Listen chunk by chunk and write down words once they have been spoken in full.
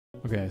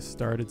Okay, I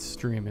started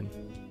streaming.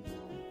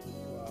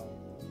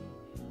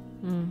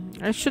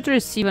 I should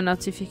receive a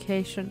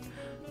notification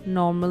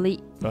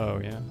normally. Oh,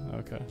 yeah,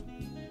 okay.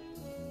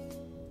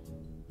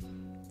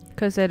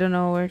 Because I don't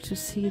know where to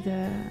see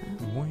the...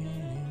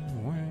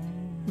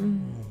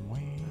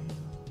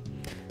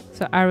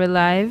 So are we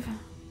live?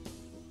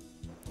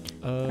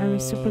 Are we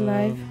super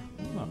live?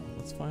 Oh,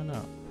 let's find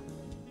out.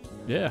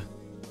 Yeah,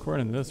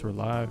 according to this, we're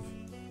live.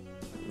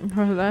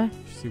 We're live?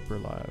 Super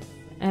live.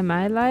 Am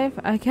I live?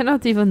 I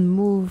cannot even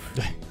move.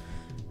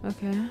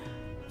 Okay.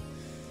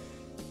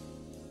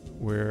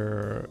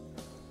 We're...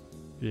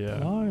 Yeah.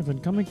 Live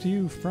and coming to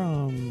you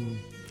from...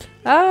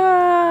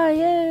 Ah,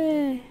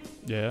 yay!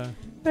 Yeah.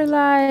 We're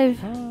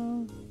live.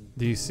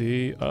 Do you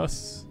see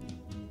us?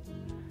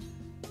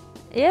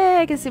 Yeah,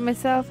 I can see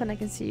myself and I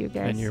can see you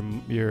guys.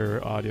 And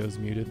your audio's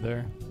muted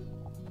there.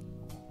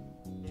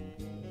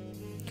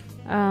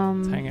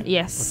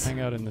 Yes. Let's hang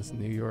out in this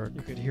New York.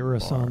 You could hear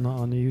us bar.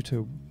 on the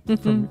YouTube.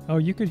 Oh,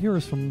 you could hear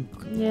us from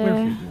Yeah.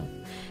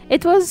 Clearfield.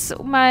 It was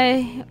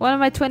one of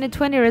my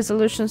 2020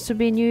 resolutions to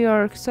be in New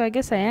York, so I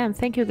guess I am.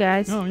 Thank you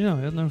guys. Oh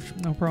yeah, no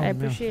problem. I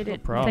appreciate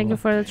it. problem. Thank you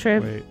for the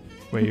trip.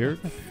 Wait, you're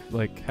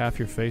like half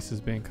your face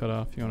is being cut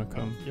off. You want to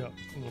come? Yeah,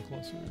 a little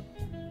closer.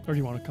 Or do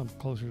you want to come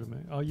closer to me?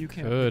 Oh, you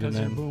can't Could, because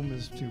and your then- boom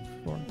is too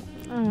far.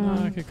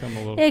 No, I could come a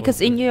little. Yeah,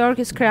 because in closer. New York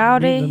it's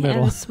crowded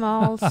middle. and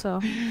small, so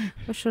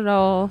we should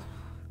all...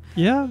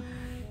 Yeah,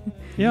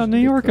 yeah. New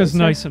be York is closer.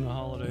 nice in the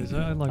holidays.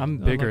 I'm I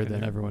bigger like it than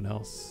here. everyone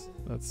else.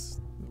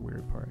 That's the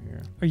weird part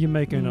here. Are you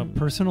making a Mm.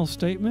 personal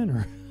statement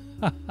or?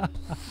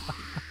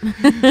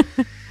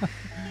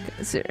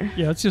 Sir.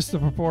 Yeah, it's just the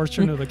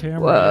proportion of the camera.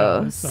 Whoa,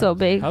 Yeah, it's so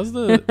big. How's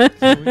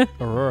the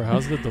Aurora?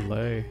 How's the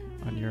delay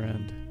on your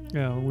end?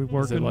 yeah, we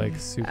work Is it like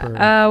super?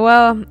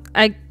 Well,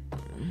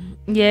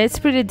 yeah, it's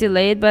pretty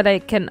delayed, but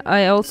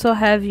I also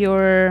have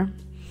your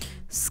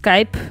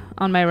Skype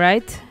on my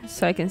right,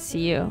 so I can see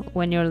you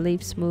when your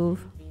lips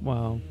move.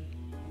 Wow.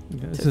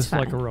 Okay, is So this it's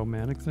like a fine.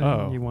 romantic thing?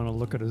 Oh. You want to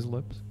look at his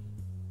lips?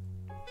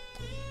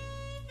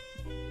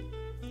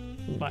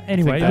 But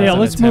anyway, that's yeah, an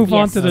let's attempt- move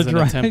on Yes. to the As an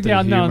dry. attempt Yeah,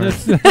 at no, humor.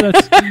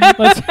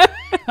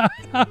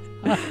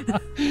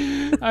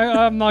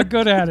 I'm not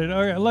good at it.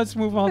 Okay, let's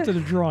move on to the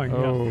drawing.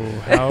 Oh,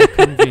 how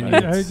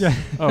convenient! Yeah.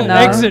 Oh, No.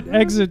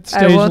 Exit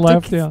stage want to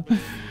left. Yeah.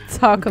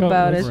 Talk Go-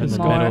 about let's it We're in the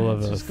more. middle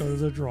of Just a. go to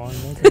the drawing.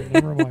 Okay,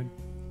 never mind.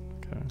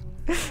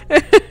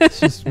 Okay. Let's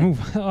just move.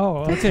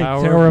 Oh, okay.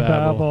 Tower Tower of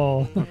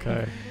Babel.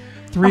 Okay.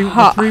 Three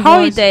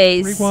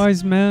Holidays.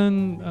 wise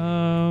men.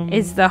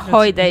 It's the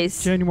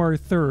holidays. January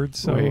 3rd.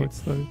 So Wait. it's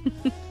the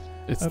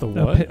It's the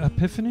what?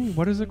 Epiphany.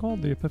 What is it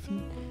called? The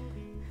Epiphany.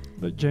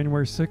 The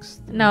January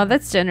 6th. No,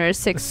 that's January The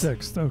 6th.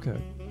 6th. Okay.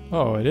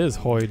 Oh, it is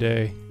Hoy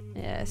Day.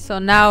 Yeah, so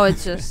now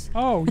it's just...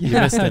 Oh You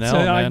yeah. missed an that's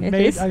L, it. I man. It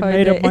made is I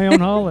made up holiday. my own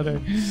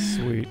holiday.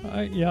 Sweet.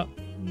 Yeah.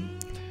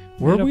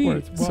 Were Made up we?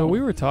 words. So Wow. we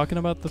were talking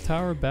about the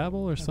Tower of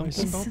Babel or Have I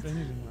something. spelled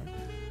anything right?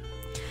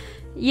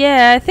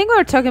 Yeah, I think we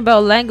were talking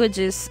about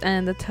languages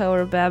and the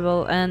Tower of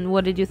Babel and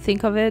what did you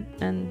think of it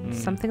and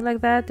something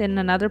like that in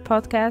another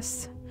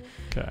podcast.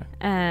 Okay.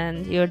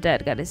 And your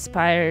dad got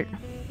inspired.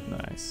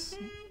 Nice.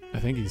 I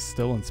think he's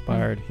still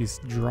inspired. He's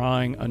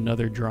drawing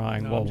another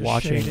drawing No, while I'm just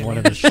watching shading. one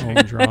of his own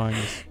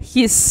drawings.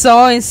 He's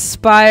so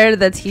inspired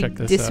that he Check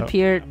this out.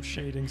 disappeared. I'm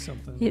shading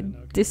something. He and,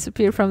 okay.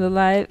 disappeared from the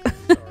live.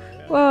 Sorry,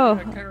 Whoa.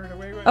 I got carried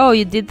away with Oh,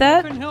 you did I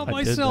that? couldn't help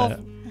I did myself. that.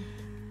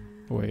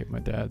 Wait, my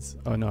dad's.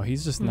 Oh no,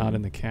 he's just not Hmm.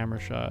 in the camera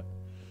shot.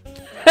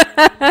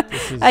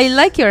 This I is-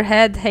 like your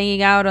head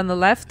hanging out on the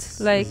left. This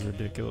Like, is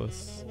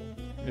ridiculous.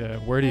 Yeah,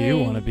 where do you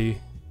Hey. want to be?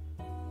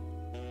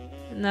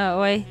 no,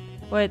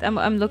 wait,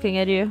 I'm looking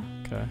at you.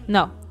 Okay.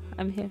 No,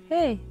 I'm here.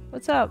 Hey,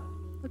 what's up?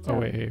 What's Oh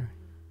up? wait, here.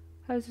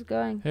 How's it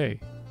going? Hey,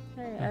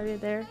 Hey, are you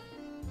there?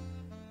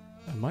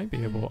 I might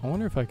be able. I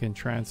wonder if I can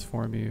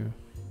transform you.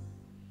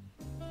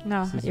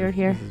 No, This is you're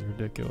here. This is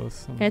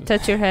ridiculous. I'm Can I just-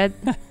 touch your head?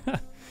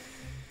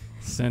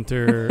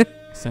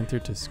 Center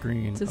to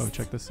screen. Oh, Just-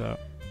 check this out.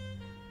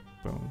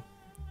 Boom.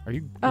 Are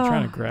you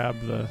trying Oh. to grab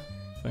the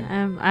thing?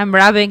 I'm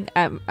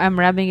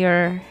rubbing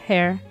your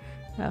hair.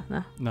 Oh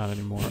no, Not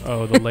anymore.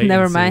 Oh, the latency.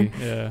 Never mind.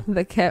 Yeah,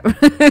 the cap.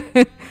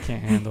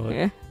 can't handle it.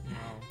 Yeah.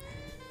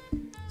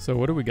 So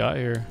what do we got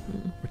here?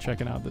 Mm. We're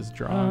checking out this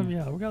drawing.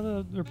 Yeah, we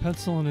got they're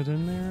penciling it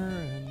in there,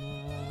 and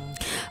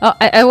Oh,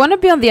 I want to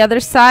be on the other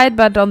side,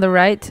 but on the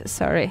right.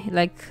 Sorry,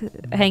 like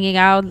hanging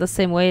out the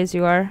same way as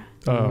you are,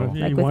 Oh,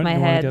 Like you with want, my you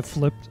want head. to get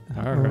flipped.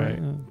 All right.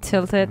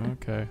 tilted.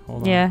 okay.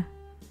 Hold on. Yeah.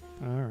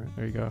 All right.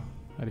 There you go.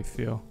 How do you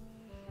feel?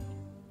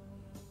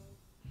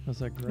 How's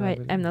that Wait,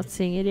 gravity? I'm not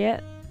seeing it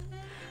yet.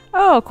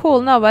 Oh,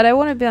 cool. No, but I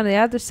want to be on the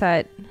other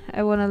side.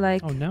 I want to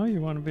like Oh, now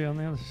you want to be on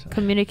the other side.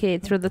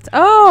 communicate through the.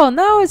 Oh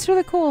no, it's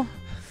really cool.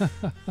 Oh,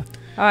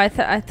 I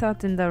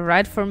thought in the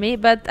right for me,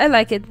 but I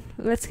like it.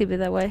 Let's keep it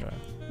that way. Okay.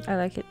 I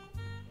like it.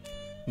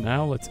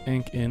 Now let's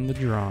ink in the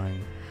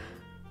drawing.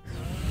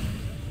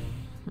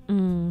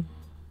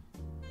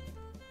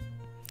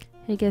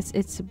 I guess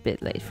it's a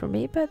bit late for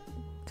me, but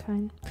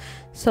fine.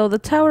 So the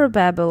Tower of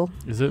Babel.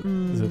 Is it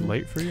Mm.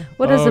 late for you?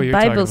 What does the you're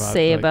talking Bible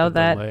say like, about the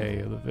that? delay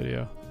of the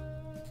video.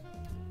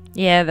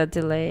 Yeah, the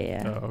delay.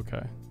 Yeah. Oh,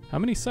 okay. How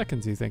many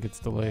seconds do you think it's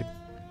delayed?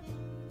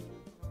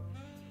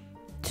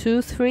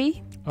 2,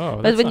 3. Oh,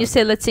 But that's when you not-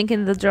 say let's sync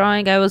in the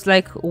drawing, I was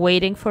like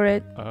waiting for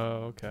it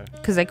Oh, okay.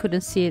 because I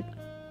couldn't see it.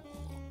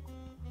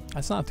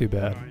 That's not too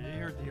bad. You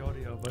heard the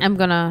audio, but I'm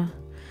gonna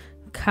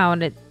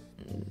count it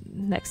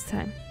next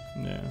time.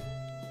 Yeah.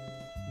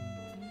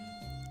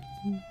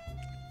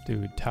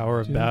 Dude,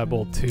 Tower of Dude.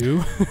 Babel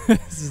 2.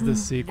 This is the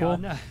sequel.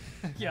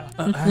 Yeah.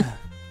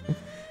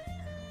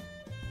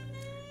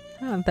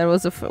 Oh, there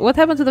was a. What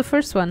happened to the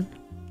first one?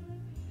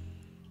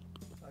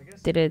 I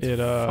guess Did it, It,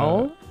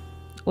 fall?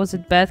 Was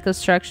it bad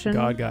construction?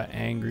 God got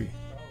angry.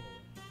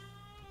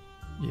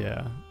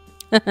 Yeah.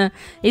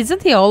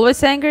 Isn't he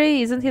always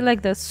angry? Isn't he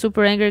like the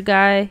super angry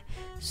guy,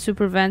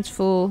 super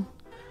vengeful,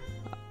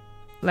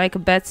 like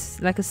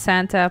a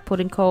Santa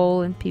putting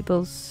coal in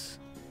people's?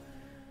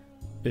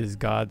 Is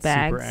God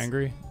Bags. super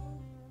angry?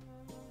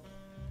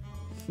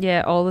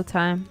 Yeah, all the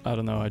time. I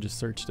don't know. I just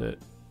searched it.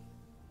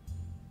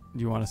 Do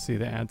you want to see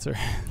the answer?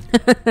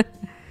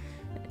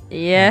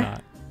 Yeah.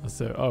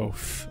 So,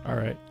 all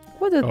right.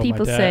 What do Oh,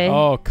 people my dad. say?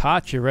 Oh,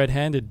 caught you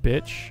red-handed,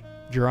 bitch.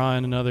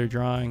 Drawing another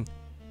drawing.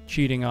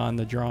 Cheating on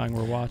the drawing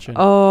we're watching.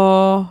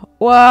 Oh,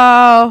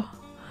 wow.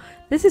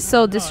 This is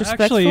so No,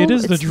 disrespectful. actually, it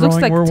is the looks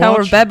drawing like we're Tower of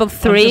watching. Babel I'm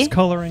 3. just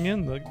coloring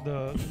in the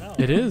no.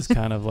 It is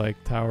kind of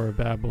like Tower of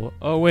Babel.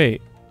 Oh,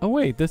 wait.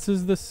 This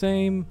is the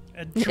same.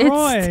 A It's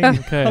drawing.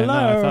 Okay, no,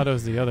 I Hello. thought it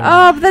was the other one.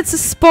 Oh, but that's a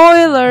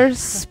spoiler.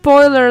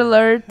 Spoiler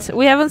alert.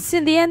 We haven't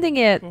seen the ending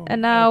yet. Oh,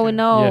 And now we okay.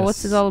 know Yes,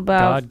 what's it all about.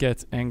 God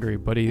gets angry,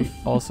 but he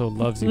also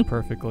loves you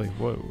perfectly.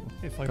 Whoa.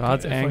 If I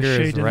God's if I anger is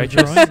shade in the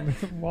righteous. drawing,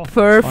 well,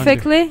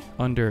 Perfectly.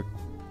 Under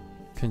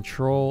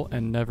control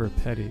and never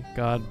petty.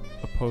 God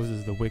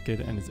opposes the wicked,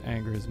 and his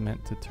anger is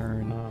meant to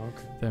turn oh,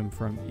 okay. them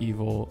from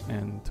evil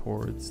and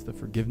towards the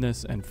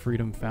forgiveness and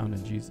freedom found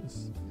in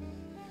Jesus.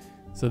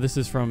 So this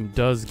is from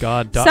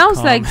doesgod.com.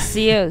 Sounds like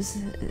Zeus.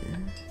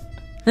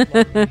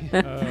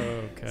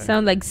 Okay.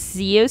 Sound like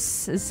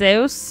Zeus.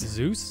 Zeus.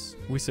 Zeus?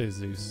 We say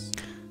Zeus.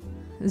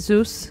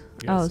 Zeus.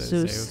 You gotta Oh,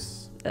 say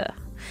Zeus.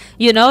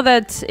 You know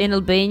that in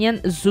Albanian,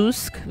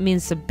 Zusk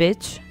means a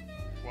bitch.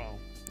 Wow.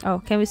 Oh,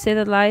 can we say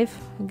that live?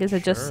 I guess I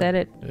just Sure. said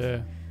it.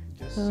 Yeah.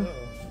 Guess Oh.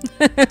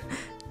 so.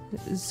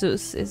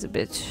 Zeus is a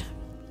bitch.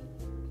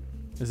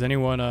 Is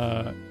anyone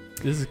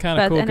this is kind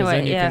of But cool because anyway,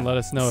 then you yeah. can let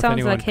us know if Sounds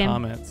anyone like him.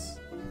 comments.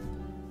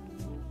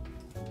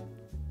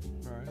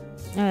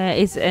 Alright.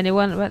 Is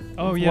anyone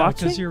Oh yeah,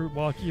 watching? because you're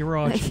watching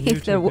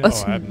If they're YouTube.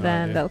 watching, I have no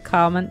then idea. they'll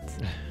comment.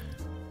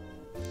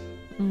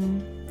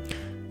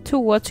 Two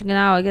watching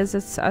now. I guess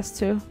it's us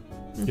two.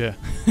 Yeah.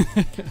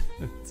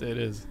 It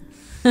is.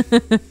 It's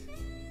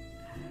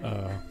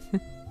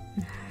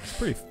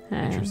pretty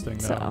interesting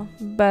though. So,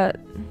 but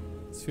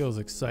This feels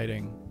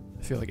exciting.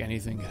 I feel like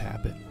anything could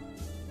happen.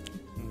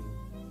 Hmm.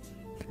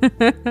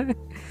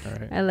 All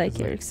right. I like It's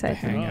your the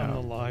excitement. On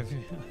hangout. the live,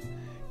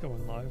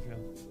 going live, yeah.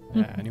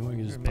 Yeah, anyone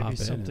can Or just maybe pop in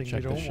something and you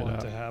check don't this shit want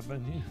out. to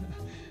happen.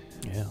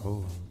 Yeah.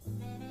 Oh.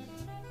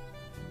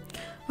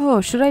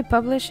 Oh, should I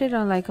publish it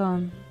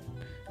on?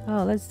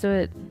 Oh, let's do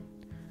it.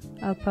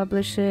 I'll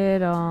publish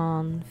it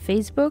on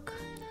Facebook.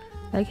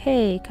 Like,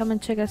 hey, come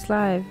and check us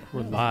live.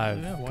 We're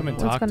live. Yeah, why Come and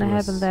not? What's talk to gonna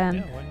us. happen then?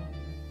 Yeah, why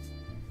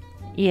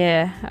not?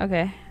 Yeah.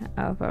 Okay.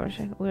 I'll publish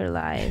it. We're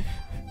live.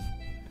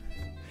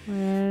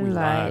 We're We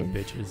live, live.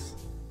 bitches.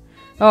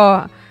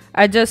 Oh,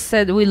 I just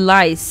said we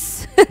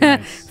lies.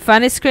 Nice.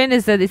 Funny screen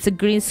is that it's a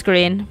green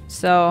screen,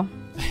 so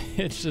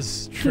It's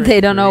just they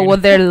straight don't know green.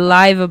 what they're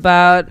live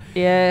about.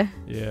 Yeah.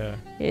 Yeah.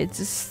 It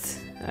just,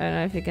 I don't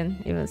know if you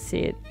can even see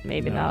it.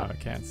 Maybe No, not. I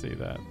can't see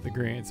that. The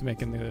green. It's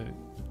making the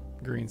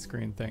green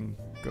screen thing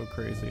go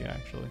crazy.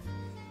 Actually.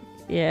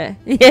 Yeah.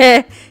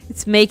 Yeah.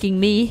 It's making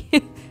me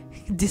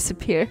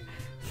disappear.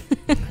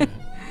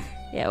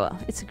 Yeah, well,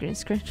 it's a green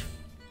screen.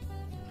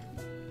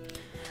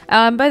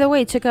 By the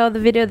way, check out the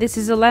video. This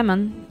is a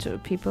lemon to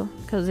people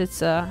because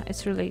it's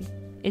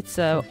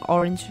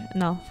orange.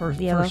 No,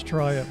 yellow. First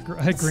try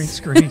at green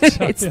screen.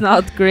 So It's yeah.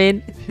 not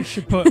green. You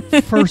should put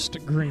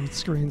first green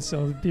screen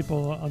so that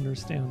people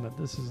understand that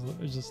this is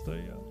just a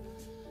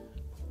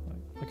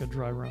like a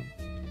dry run.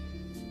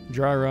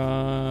 Dry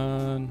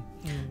run.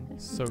 Mm.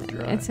 So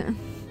dry. It's a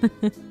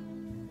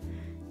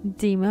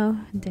demo.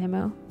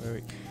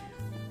 Wait.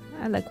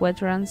 I like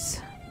wet runs.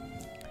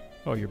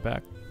 Oh, you're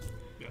back.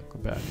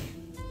 We're back.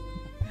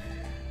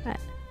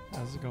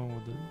 How's it going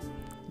with the?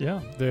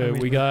 Yeah,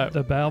 We got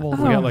the Babel. we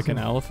Oh. got like an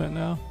elephant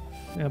now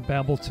yeah,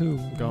 Babel 2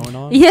 going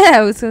on. Yeah,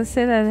 I was gonna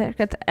say that. I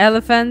got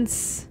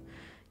elephants.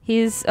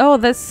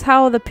 That's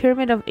how the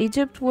pyramid of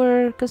Egypt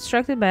were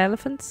constructed by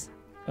elephants.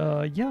 Yeah.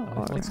 I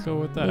Or think Let's so. go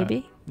with that.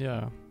 Maybe.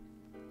 Yeah.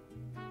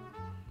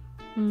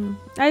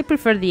 I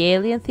prefer the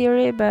alien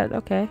theory, but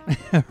okay.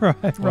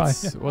 right.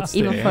 What's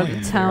Even the for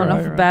alien the town Right,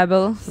 of right.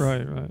 Babel,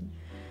 Right.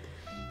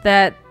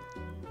 that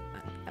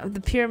the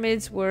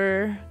pyramids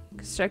were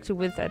constructed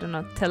with, I don't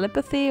know,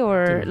 telepathy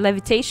or Dude.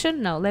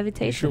 levitation. No, You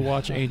levitation. should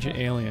watch Ancient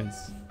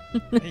Aliens.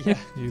 Yeah.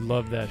 You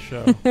love that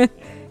show.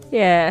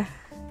 Yeah,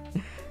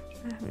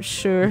 I'm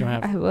sure You don't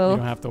have- I You will.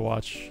 don't have to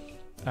watch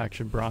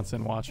Action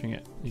Bronson watching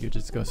it. You could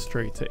just go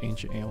straight to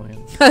Ancient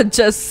Aliens.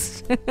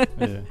 Just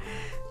Yeah.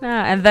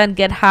 and then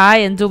get high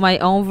and do my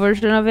own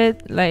version of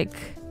it, like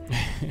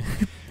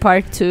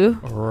part 2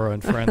 Aurora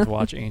and friends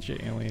watch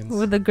Ancient Aliens.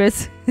 with the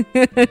Gris.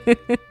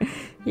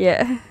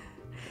 Yeah.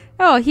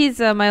 Oh, he's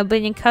my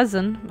Albanian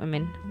cousin. I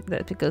mean,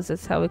 that because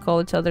that's how we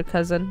call each other,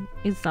 cousin.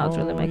 He's not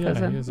really my Oh, yeah,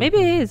 cousin. he is a Maybe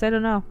he cousin. is. I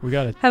don't know. We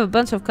got Have a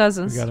bunch of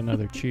cousins.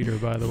 another cheater,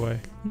 by the way.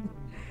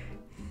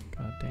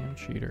 Goddamn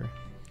cheater.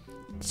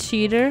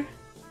 Cheater.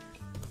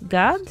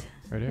 God?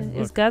 Right here.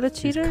 Is Look, God a he's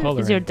cheater? Is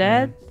coloring, your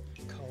dad?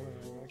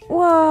 Coloring.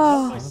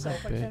 Whoa. Son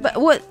of a bitch.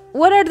 But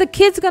what are the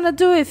kids gonna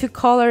do if you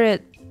color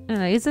it?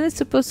 Isn't it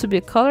supposed to be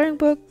a coloring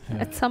book Yeah.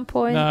 at some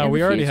point? No, in we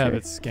the already have future?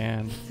 it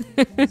scanned.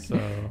 So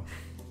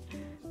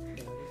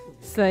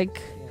It's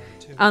like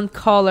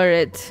uncolor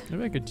it.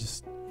 maybe I could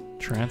just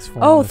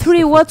transform. Oh, this 3 to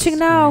fit the watching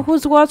now. screen.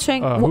 Who's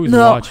watching? Oh, W- who's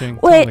no. watching?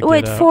 Tell them to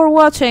Wait, get out. 4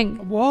 watching.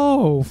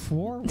 Whoa,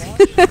 4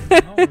 watching.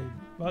 Holy-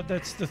 but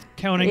that's the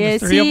counting Yeah, the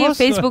 3 see, of us.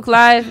 Facebook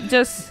Live.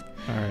 Just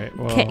All right.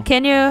 Well,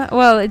 can you?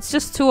 Well, it's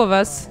just 2 of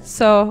us.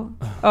 So,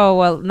 oh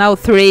well, now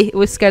 3.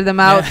 We scared them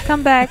out. Yeah.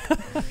 Come back.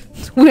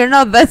 We're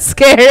not that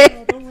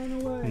scary. Don't run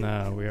away.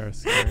 no, we are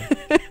scared.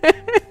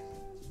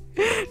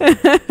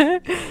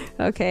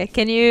 Okay.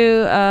 Can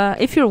you,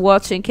 if you're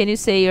watching, can you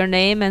say your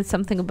name and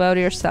something about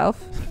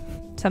yourself?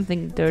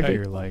 Something How dirty.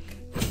 you're like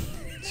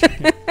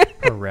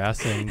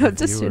harassing the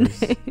Just your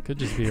viewers. name. Could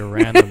just be a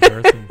random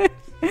person.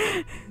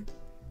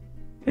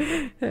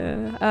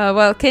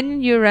 Well,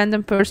 can you,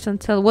 random person,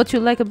 tell what you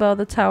like about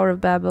the Tower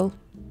of Babel?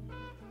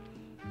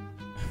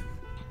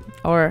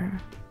 Or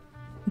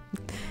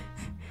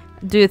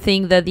do you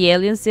think that the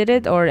aliens did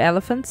it or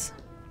elephants?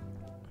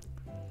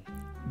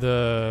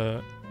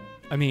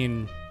 I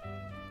mean,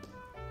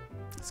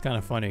 it's kind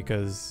of funny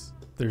because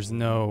there's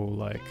no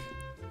like.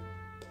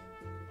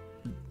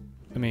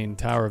 I mean,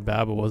 Tower of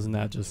Babel, wasn't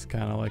that just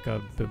kind of like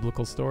a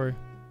biblical story?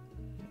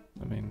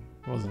 I mean,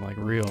 it wasn't like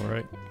real,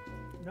 right?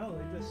 No,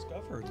 they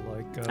discovered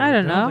like. I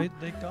don't no, know.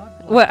 They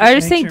got, like, What are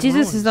you saying? ancient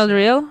Jesus is ruins. not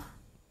real?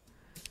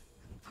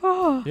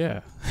 Oh,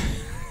 Yeah.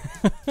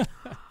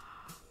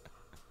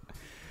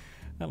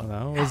 I don't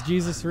know. Was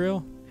Jesus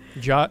real?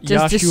 just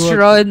Joshua,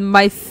 destroyed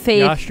my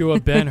faith. Joshua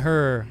Ben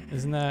Hur,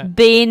 isn't that?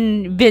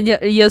 Ben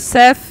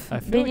Yosef. I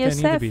feel Ben like I need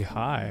to Yosef. be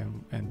high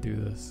and do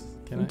this.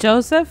 Can I?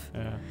 Joseph.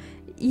 Yeah.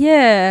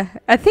 Yeah,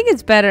 I think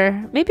it's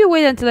better. Maybe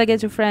wait until I get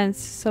to France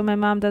so my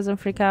mom doesn't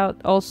freak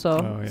out. Also,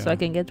 Oh, so yeah. I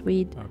can get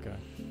weed. Okay.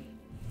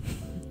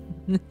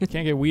 You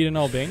can't get weed in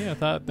Albania? I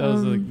thought that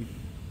was the Um,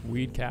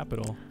 weed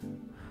capital.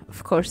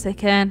 Of course I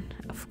can.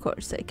 Of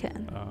course I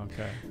can. Oh,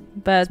 okay.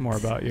 But It's more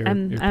about your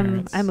I'm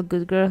parents. I'm a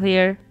good girl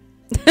here.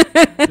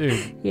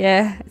 Dude,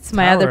 Yeah, it's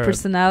my other Tower-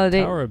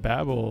 personality. Tower of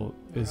Babel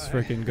is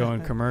Right. freaking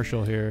going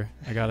commercial here.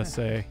 I gotta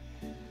say,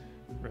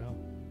 Real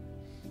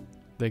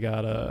they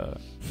got a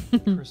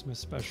Christmas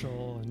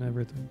special and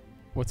everything.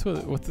 what's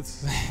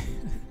this?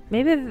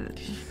 Maybe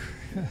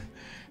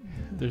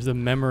There's a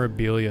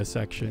memorabilia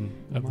section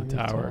of Money the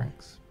tower.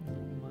 Talks,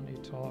 money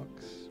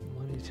talks.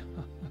 Money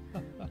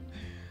talks.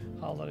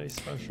 Holiday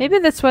special. maybe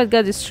that's what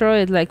got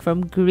destroyed, like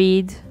from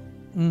greed.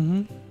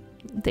 Mm-hmm.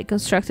 They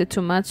constructed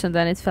too much and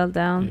then it fell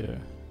down. Yeah.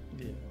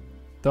 Yeah.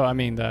 Though I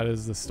mean that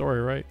is the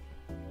story, right?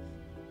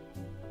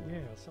 Yeah,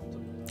 something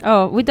like that.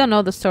 Oh, we don't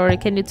know the story.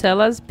 Can you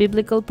tell us,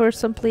 biblical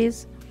person,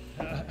 please?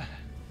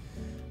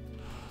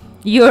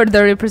 You're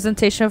the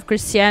representation of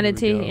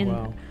Christianity Here we go. in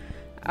Wow.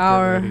 Get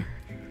our ready.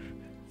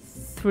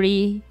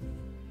 3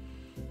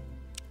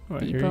 Well,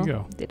 people. here you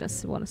go.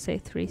 Didn't want to say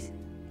 3.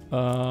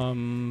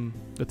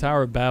 The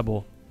Tower of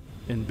Babel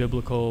in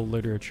biblical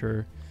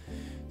literature,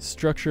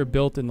 structure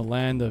built in the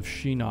land of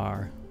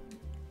Shinar,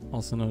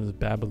 also known as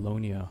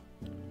Babylonia,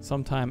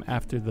 sometime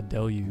after the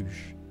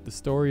deluge. The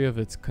story of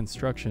its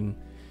construction,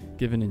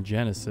 given in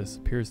Genesis,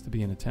 appears to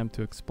be an attempt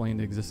to explain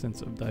the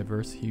existence of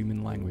diverse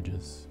human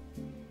languages.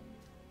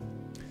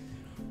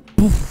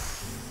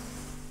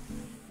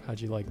 How'd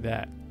you like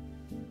that?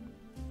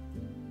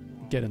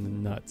 Get in the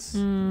nuts.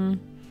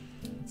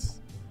 It's-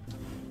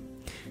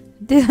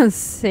 Didn't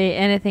say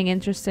anything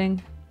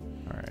interesting.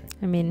 all right.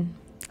 I mean,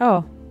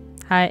 oh,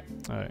 hi.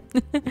 All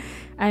right.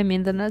 I'm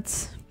in the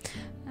nuts.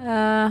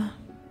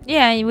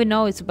 Yeah, we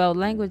know it's about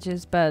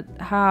languages, but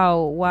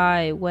how,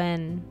 why,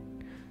 when?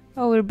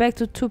 Oh, we're back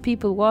to 2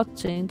 people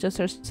watching, just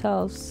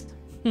ourselves.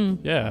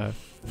 Yeah,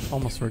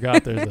 almost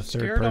forgot there's a third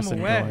Scared them person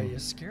away. going. You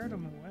scared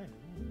them away.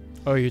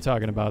 Oh, you're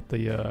talking about the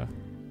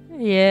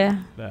Yeah.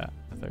 that.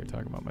 I thought you were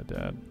talking about my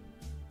dad.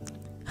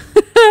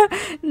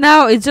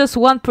 Now it's just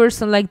one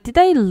person. Like, did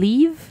I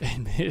leave?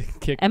 And it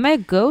kicked. Am I a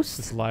ghost?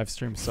 This live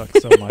stream sucked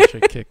so much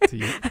it kicked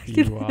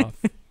you off.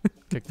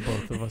 Kicked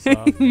both of us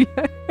off.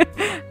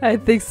 I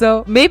think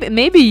so.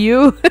 Maybe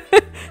you.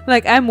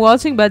 Like, I'm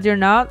watching, but you're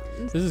not.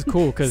 This is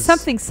cool because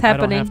Something's I don't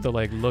happening. have to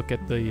like look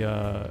at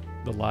the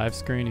live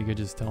screen. You could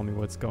just tell me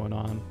what's going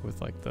on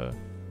with like the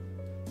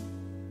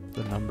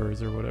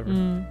numbers or whatever.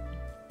 Mm.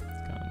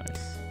 It's kind of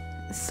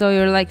nice. So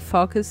you're like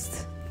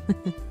focused.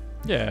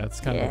 Yeah, it's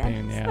kind of a Yeah, pain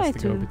in the it's ass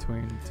nice to go too.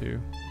 between the two.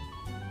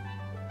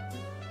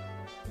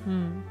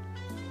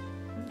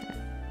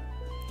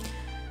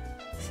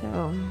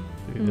 So.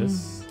 Dude,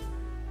 this.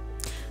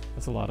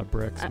 That's a lot of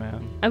bricks,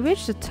 man. I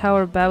wish the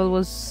Tower of Babel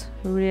was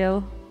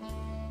real.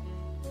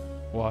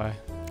 Why?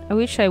 I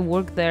wish I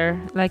worked there,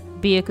 like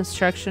be a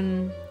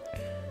construction.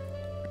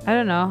 I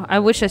don't know. I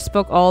wish I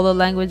spoke all the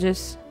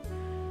languages.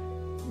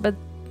 But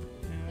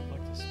Yeah, I'd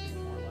like to speak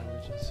more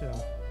languages.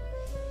 Yeah.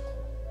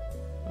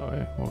 Oh,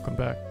 hey, welcome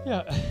back.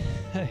 Yeah.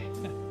 Hey.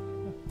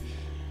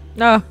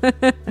 no,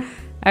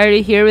 are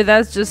you here with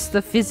us just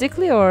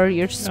physically, or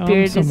your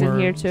spirit is in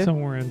here too?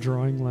 Somewhere in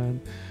drawing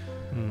land.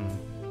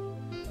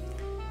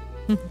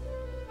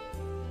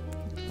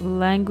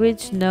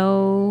 Language,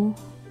 no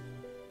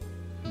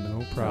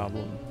No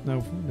problem.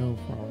 No problem.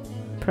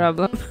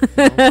 problem.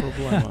 No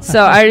problema.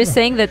 So, are you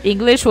saying that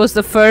English was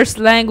the first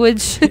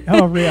language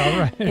Oh yeah,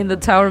 right. in the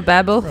Tower of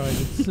Babel? Right.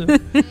 It's,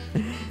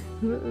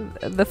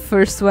 The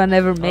first one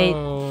ever made.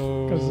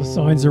 because the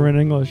signs are in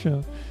English.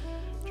 Yeah.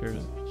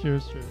 Cheers.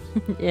 Cheers.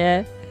 Cheers.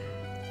 Yeah.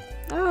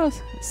 Oh,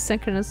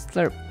 synchronous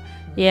slurp.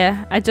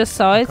 Yeah, I just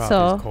saw it,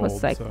 so Coffee's it was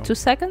cold, like so- 2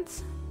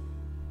 seconds.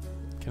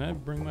 Can I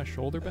bring my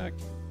shoulder back?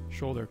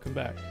 Shoulder, come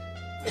back.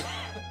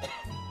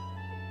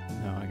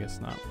 No, I guess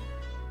not.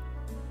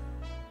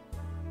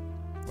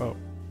 Oh,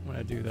 when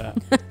I do that.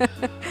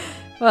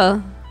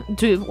 Well,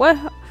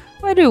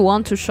 why do you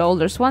want 2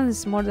 shoulders? One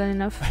is more than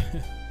enough.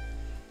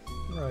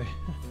 Right.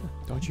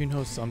 Don't you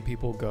know some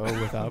people go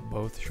without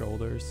both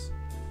shoulders?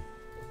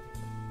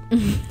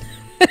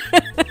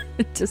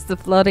 Just the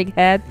floating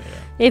head.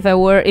 Yeah.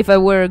 If I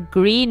wear a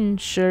green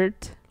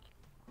shirt,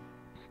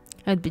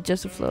 I'd be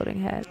just a floating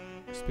head.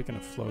 Speaking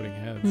of floating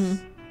heads,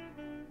 Hmm.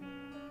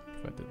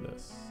 if I did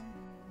this,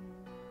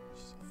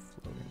 just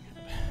a floating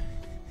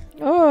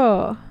head.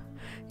 Oh,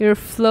 you're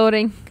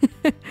floating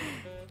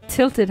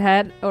tilted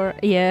head, or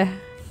yeah.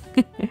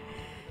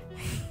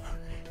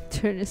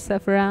 Turn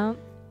yourself around.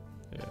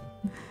 Yeah.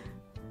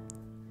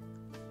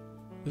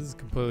 This is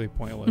completely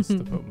pointless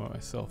to put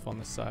myself on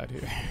the side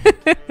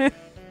here.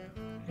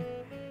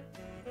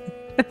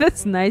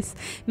 That's nice.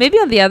 Maybe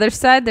on the other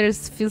side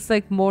feels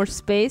like more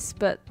space,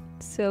 but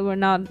still we're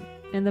not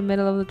in the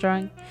middle of the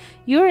drawing.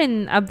 You're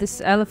in up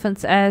this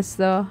elephant's ass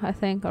though, I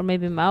think, or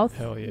maybe mouth.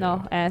 Hell yeah.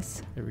 No,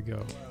 ass. Here we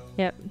go.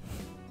 Yep.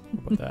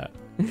 How about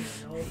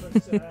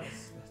that?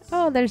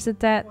 Oh, there's a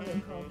that.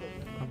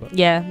 How about,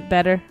 Yeah,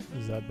 better.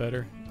 is that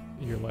better?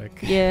 You're like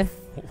Yeah.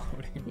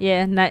 floating.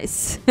 Yeah,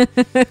 nice.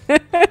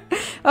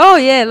 Oh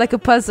yeah, like a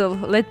puzzle.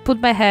 Let's put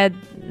my head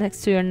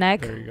next to your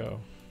neck. There you go.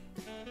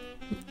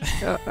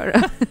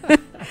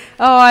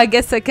 Oh, I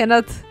guess I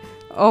cannot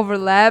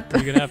overlap.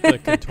 You're gonna have to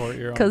contort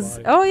your own Cause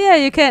body. oh yeah,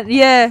 you can.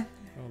 Yeah.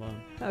 Hold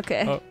on.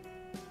 Okay. Oh.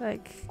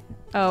 Like,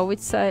 oh, which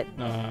side?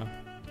 Nah,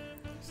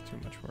 it's too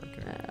much work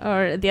here.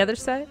 Or the other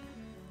side?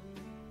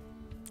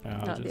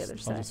 I'll not the just, other I'll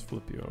side. just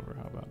flip you over.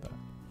 How about that?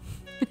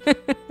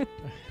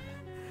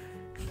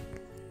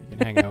 You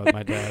can hang out with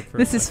my dad for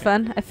This a is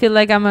second. fun. I feel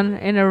like I'm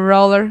in a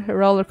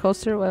roller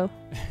coaster. Well,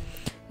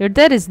 your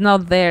dad is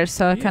not there,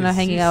 so I'm You kind of just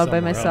hanging see out by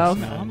somewhere else myself.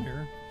 now. I'm here.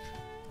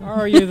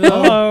 Are you though?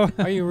 Hello.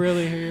 Are you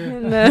really here?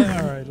 No,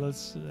 All right,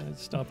 let's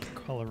stop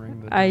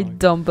coloring the I drawing.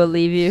 don't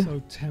believe you.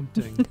 So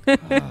tempting.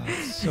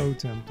 It's so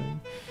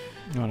tempting.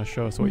 You want to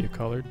show us what you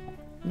colored?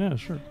 Yeah,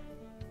 sure.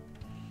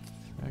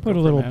 Yeah, Put go a for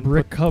it, little man.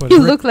 brick Put- cover. You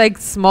look like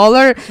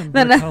smaller. Some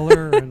than brick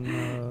color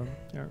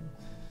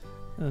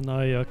and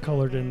I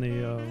colored in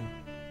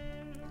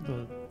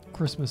the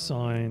Christmas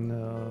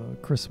sign.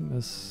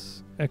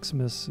 Christmas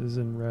Xmas is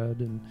in red,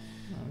 and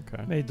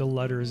Okay. made the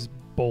letters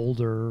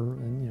bolder,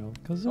 and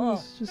because it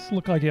was just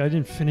looked like I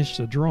didn't finish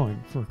the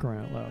drawing, for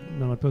crying out loud.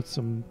 And then I put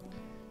some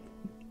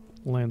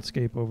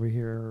landscape over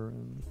here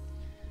and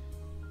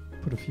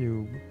put a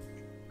few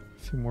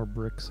more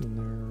bricks in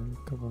there, and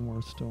a couple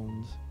more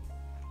stones.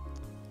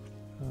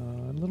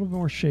 A little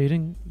more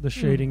shading. The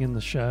shading in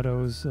the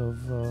shadows of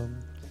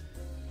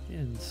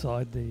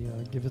inside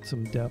the give it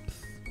some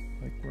depth,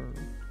 like where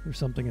there's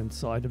something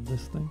inside of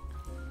this thing.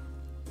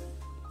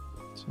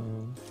 So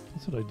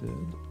that's what I did.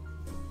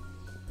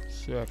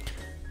 Sick.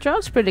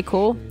 Drawing's pretty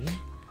cool. Shading.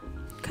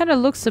 Kind of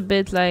looks a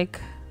bit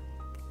like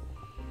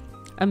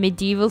a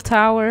medieval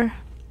tower.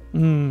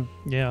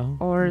 Yeah.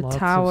 Or Lots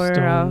tower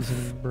of stones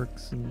of- and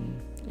bricks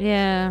and.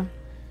 Yeah.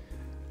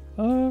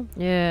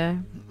 Yeah,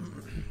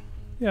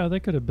 Yeah. they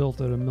could have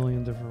built it a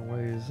million different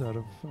ways out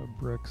of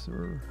bricks,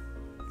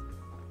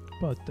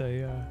 but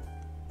they,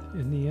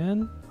 in the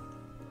end,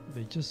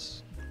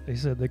 they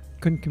said they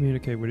couldn't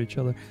communicate with each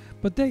other.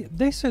 But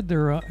they said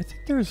I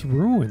think there's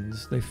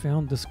ruins. They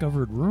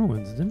discovered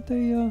ruins. Didn't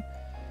they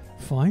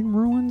find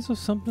ruins of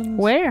something?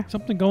 Where?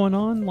 Something going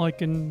on,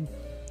 like in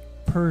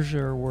Persia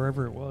or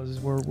wherever it was.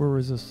 Where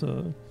was this?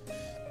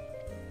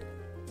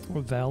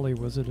 What valley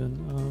was it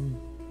in?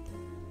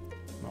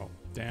 Oh,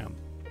 damn.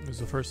 It was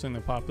the first thing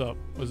that popped up.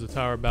 Was the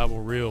Tower of Babel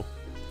real?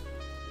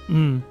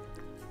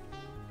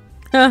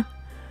 Huh.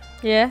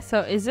 Yeah,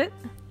 so is it?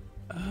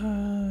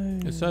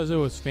 It says it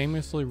was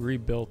famously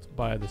rebuilt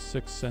by the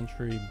 6th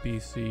century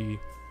BC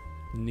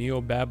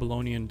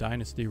Neo-Babylonian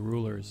dynasty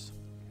rulers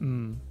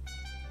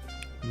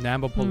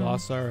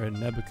Nabopolassar and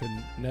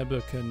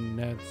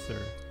Nebuchadnezzar.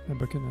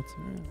 Nebuchadnezzar.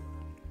 Yeah.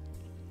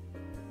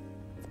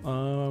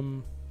 Huh.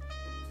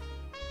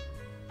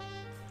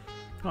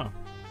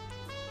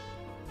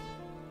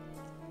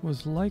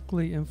 Was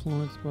likely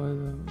influenced by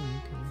the.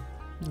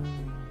 Okay.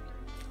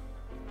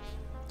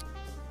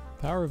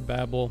 Tower of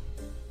Babel.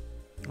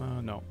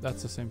 No,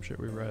 that's the same shit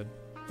we read.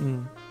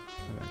 Mm.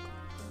 I think.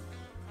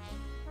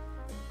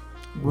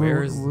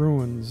 Where's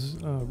ruins?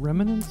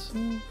 Remnants of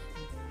it?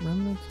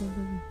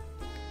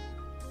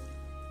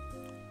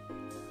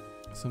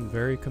 some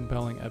very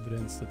compelling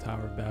evidence the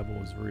Tower of Babel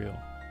is real.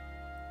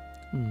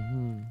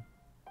 Mm-hmm.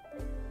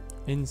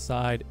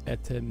 Inside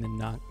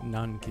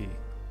Etemenanki,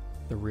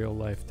 the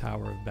real-life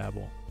Tower of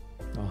Babel.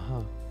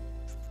 Uh-huh.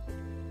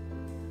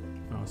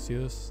 Oh, see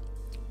this?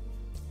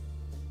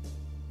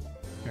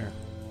 Here.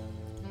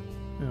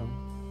 Yeah.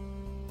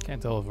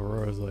 Can't tell if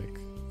Aurora's like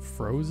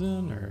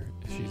frozen or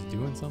if she's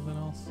doing something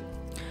else.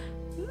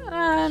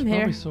 I'm She's here.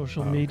 probably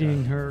social Okay.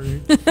 mediaing her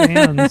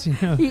fans, you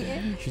know.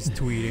 Yeah. She's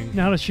tweeting.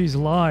 Now that she's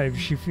live,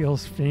 she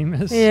feels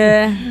famous.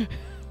 Yeah.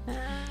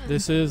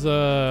 This is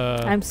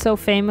I'm so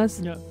famous.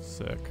 Yeah.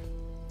 sick.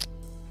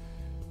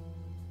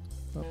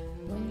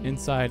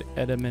 Inside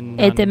Etemene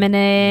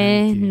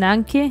Etemenanki.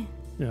 Nanki.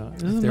 Yeah.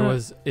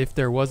 If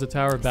there was a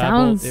Tower of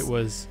Babel, Sounds- it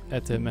was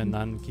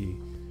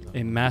Etemenanki,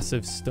 a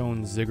massive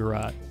stone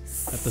ziggurat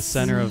at the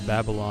center of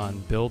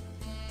Babylon, built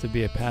to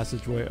be a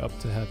passageway up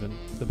to heaven.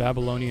 The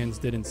Babylonians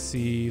didn't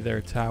see their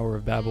Tower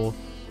of Babel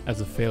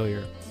as a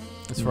failure.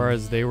 As far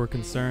as they were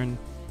concerned,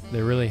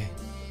 they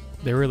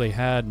really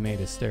had made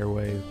a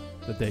stairway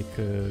that they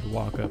could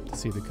walk up to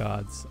see the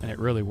gods, and it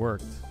really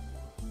worked.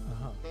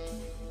 Uh-huh.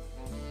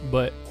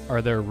 But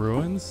are there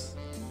ruins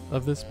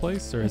of this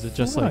place, or is it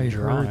just I like heard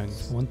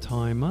drawings? one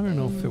time. I don't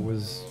know if it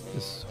was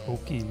this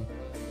hokey.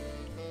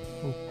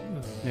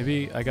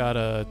 Maybe I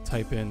gotta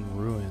type in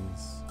ruins.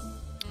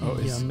 Oh,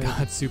 Yeah, is maybe.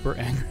 God super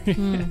angry?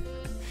 Hmm.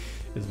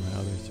 Is my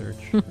other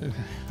search.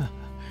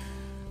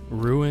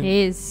 Ruin.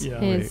 Yeah.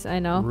 His, I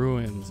know.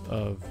 Ruins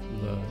of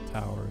the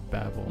Tower of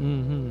Babel.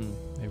 Mm-hmm.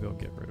 Maybe I'll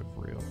get rid of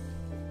real.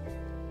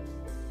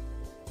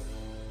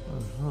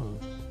 Uh-huh.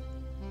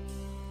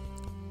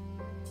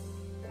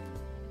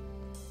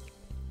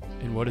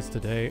 In what is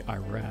today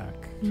Iraq.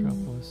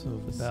 Metropolis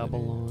of The city.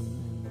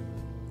 Babylon.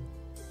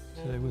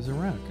 Today was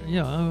Iraq.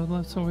 Yeah,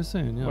 that's what I was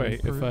saying. Yeah,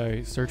 Wait, if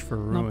I search for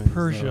ruins. not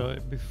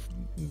Persia,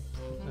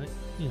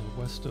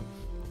 west of.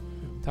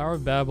 Tower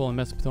of Babel in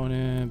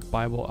Mesopotamia,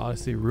 Bible,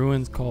 Odyssey,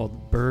 ruins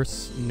called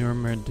Burs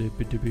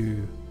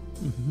Nurmerdibidibu.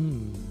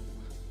 Mm-hmm.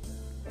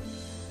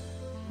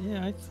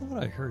 Yeah, I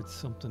thought I heard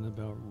something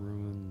about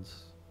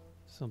ruins,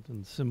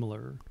 something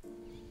similar.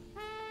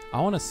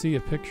 I want to see a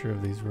picture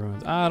of these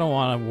ruins. I don't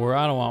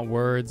want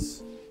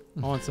words.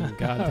 I want some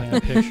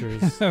goddamn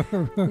pictures.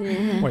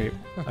 Yeah. Wait,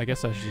 I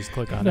guess I should just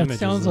click on That images.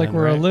 sounds and like then,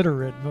 we're right?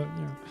 illiterate, but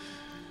yeah.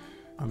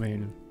 I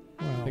mean,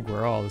 I Wow. think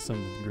we're all to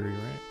some degree,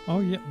 right? Oh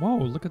yeah! Whoa!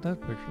 Look at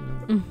that picture.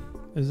 Mm.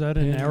 Is that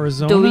in Yeah.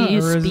 Arizona? Do you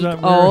or is speak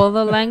that where- all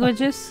the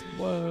languages?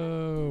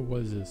 Whoa,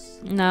 what is this?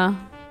 No.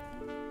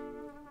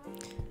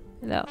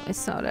 No,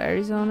 it's not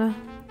Arizona.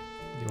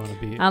 Do you want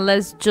to be?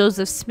 Unless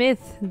Joseph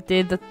Smith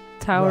did the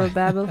Tower of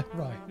Right. Babel.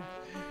 Right.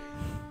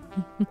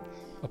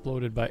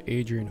 Uploaded by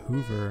Adrian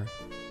Hoover.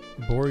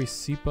 Boris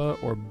Sipa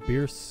or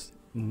Birs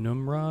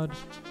Numrod,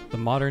 the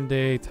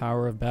modern-day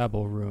Tower of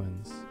Babel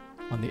ruins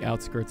on the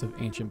outskirts of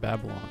ancient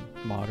Babylon,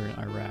 modern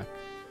Iraq,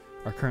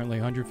 are currently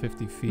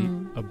 150 feet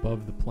Mm.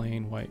 above the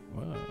plain white.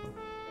 Whoa.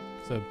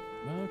 So,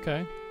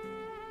 okay.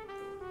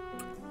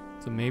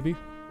 So maybe.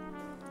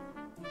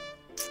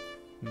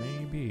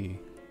 Maybe.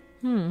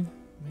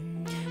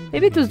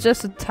 Maybe it was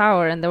just a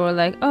tower and they were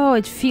like, oh,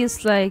 it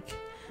feels like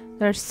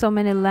there's so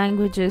many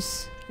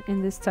languages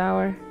in this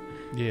tower.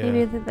 Yeah.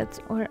 Maybe that's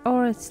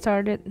or it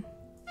started.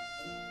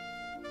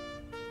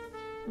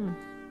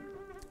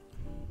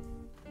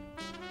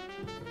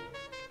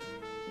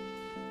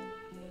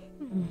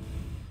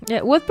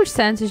 Yeah, what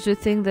percentage do you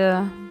think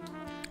the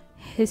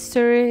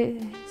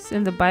histories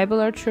in the Bible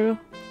are true?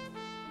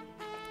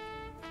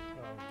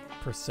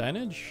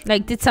 Percentage?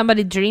 Like, did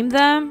somebody dream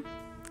them?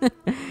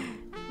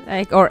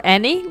 Like, or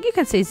any? You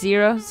can say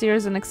zero. Zero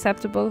is an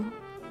acceptable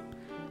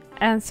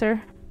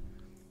answer.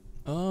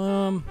 Wait,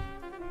 hold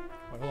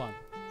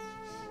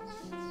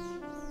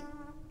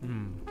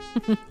on.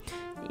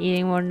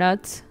 Eating more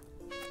nuts.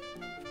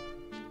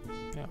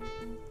 Yeah.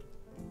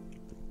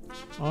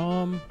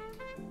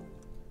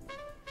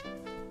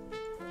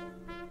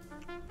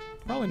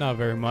 Probably not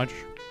very much.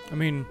 I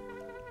mean,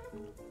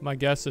 my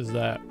guess is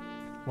that,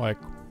 like,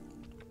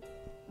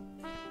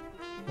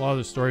 a lot of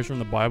the stories from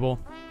the Bible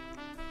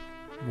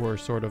were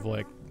sort of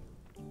like,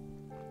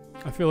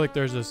 I feel like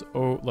there's this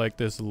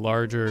this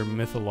larger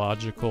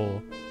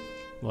mythological,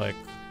 like,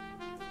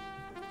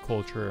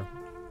 culture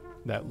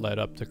that led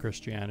up to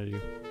Christianity.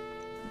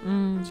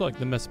 So like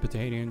the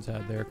Mesopotamians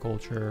had their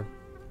culture,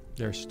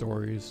 their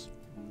stories,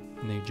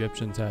 and the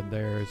Egyptians had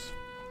theirs.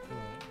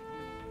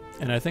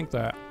 And I think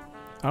that,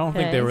 I don't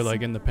think they were Yes.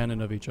 like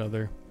independent of each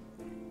other.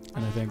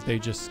 And I think they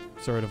just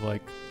sort of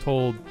like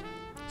told,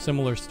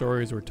 similar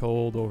stories were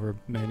told over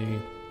many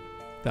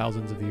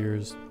thousands of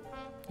years.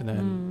 And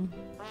then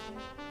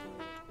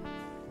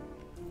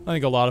I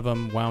think a lot of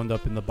them wound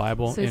up in the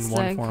Bible So in it's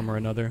one like- form or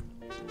another.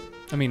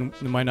 I mean,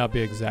 it might not be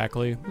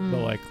exactly, but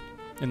Mm. like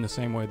in the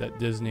same way that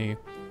Disney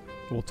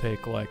will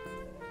take like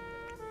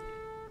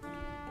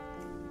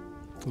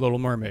Little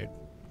Mermaid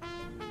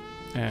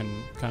and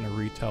kind of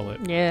retell it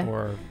Yeah.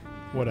 or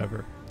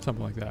whatever,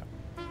 something like that.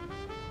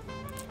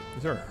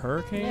 Is there a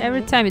hurricane?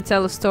 Every time you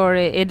tell a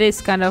story, it is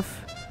kind of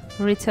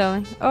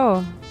retelling.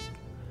 Oh,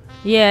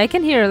 yeah, I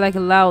can hear like a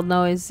loud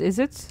noise. Is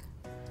it?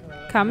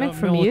 Coming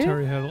from you?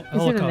 military Is it an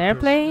helicopters,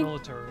 airplane?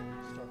 Military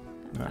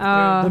stuff. No.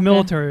 Oh, The okay.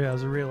 military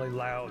has a really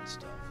loud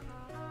stuff.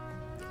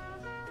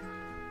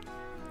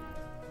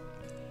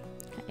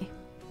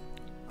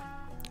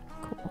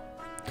 Cool.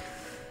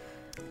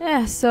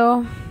 Yeah,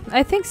 so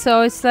I think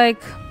so. It's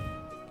like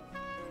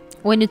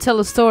when you tell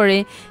a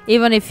story,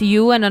 even if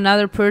you and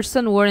another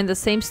person were in the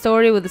same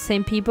story with the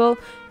same people,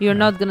 you're Yeah.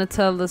 not gonna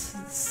tell the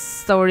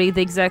story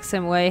the exact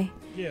same way.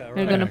 Yeah, You're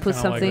right. gonna Yeah, put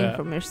kinda like something that.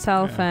 from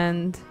yourself Yeah.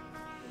 and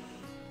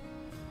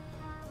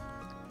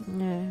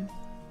yeah,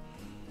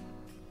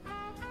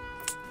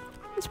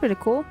 it's pretty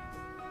cool.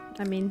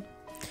 I mean,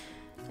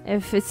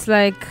 if it's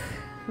like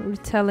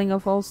retelling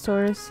of all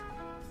stories.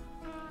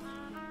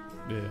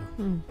 Yeah.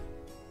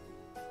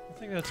 I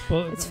think that's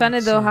both. It's funny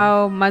though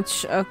how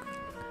much a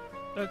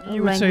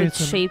you would say language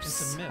it's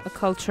shapes a myth. a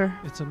culture.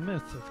 It's a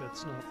myth if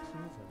it's not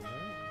proven,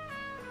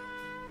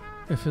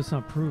 right? If it's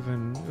not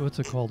proven, what's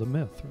it called? A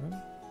myth,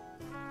 right?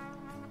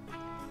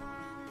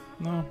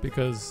 No,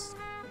 because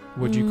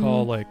would you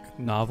call Mm. like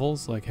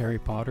novels like Harry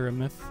Potter a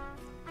myth?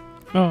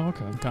 Oh,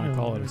 okay. You kind of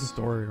call it a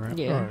story, right?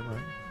 Yeah. Right,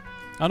 right.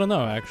 I don't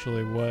know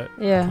actually what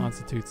Yeah.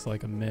 constitutes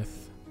like a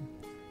myth.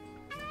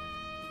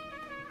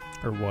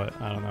 Or what?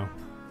 I don't know.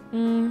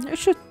 You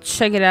should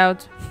check it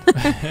out.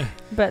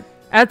 But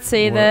I'd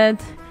say What?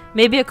 that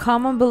maybe a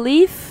common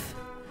belief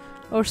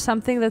or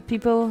something that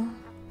people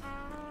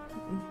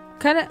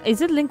kind of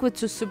is it linked with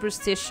to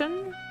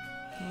superstition?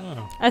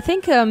 Oh. I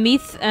think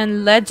myth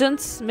and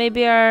legends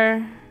maybe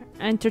are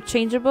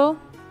interchangeable.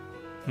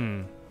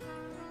 Hmm.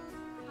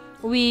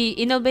 We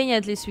in Albania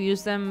at least we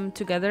use them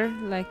together,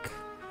 like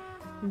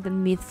the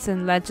myths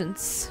and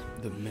legends,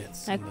 The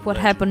myths. like what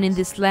happened in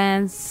these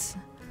lands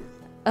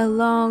a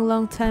long,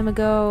 long time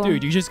ago.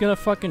 Dude, you just gonna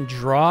fucking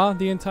draw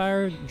the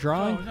entire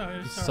drawing? Oh, no,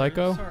 You sorry,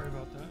 psycho? Sorry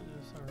about that.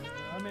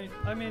 Yeah, sorry.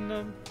 I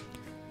mean,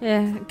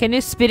 Yeah, can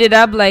you speed it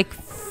up like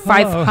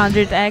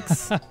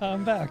 500x?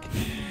 I'm back.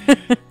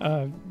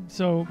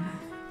 So,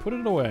 Put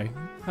it away.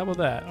 How about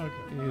that?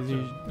 okay. You, So,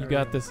 you there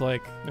got you this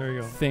like go. There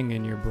you go. thing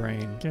in your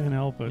brain. Can't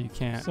help it. You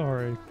can't.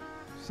 Sorry.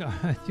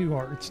 I do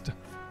art stuff.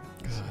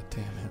 God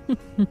damn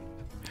it.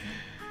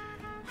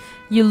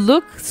 You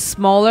look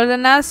smaller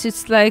than us.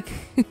 It's like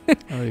Oh, he's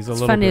a it's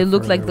little funny. bit You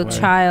look like further the away.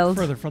 child,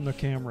 Further from the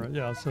camera,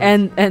 yeah. So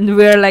and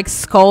we're like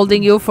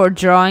scolding you for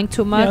drawing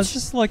too much. yeah, it's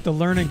just like the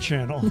learning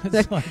channel.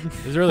 It's like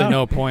There's really How-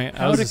 no point. I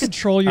how was to just,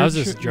 control your, I was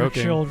just your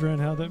joking. children.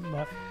 How that,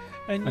 and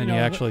and you you know,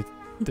 actually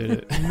did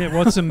it.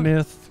 what's a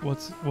myth?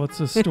 What's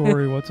a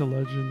story? What's a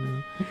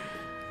legend?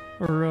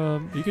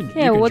 Or You can.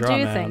 Yeah, you can what draw, do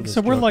you man. think? I'm just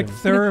so we're like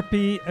joking.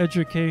 therapy,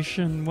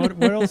 education.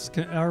 What else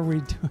are we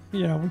doing?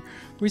 You know,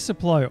 we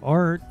supply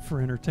art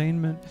for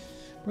entertainment.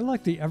 We're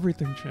like the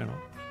everything channel.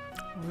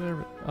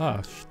 Whatever.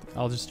 Oh,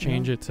 I'll just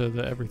change it to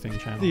the everything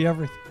channel. The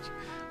everything.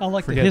 I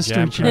like Forget the history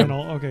Jam Channel.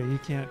 channel. Okay, you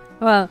can't.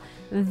 Well,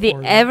 the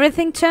Or the-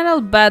 everything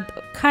channel,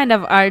 but kind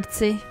of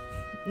artsy,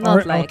 not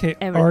Art- like okay,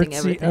 everything.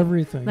 artsy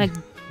Everything. Like,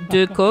 do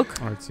you cook?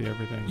 Artsy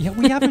everything. Yeah,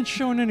 we haven't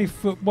shown any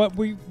food. What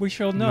we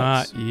show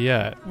nuts. Not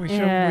yet.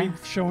 Yeah.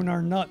 We've shown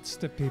our nuts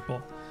to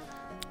people.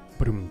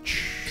 Boom.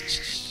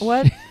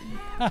 What?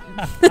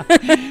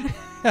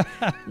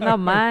 Not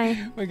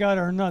mine. We got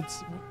our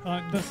nuts.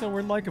 So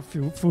we're like a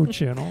food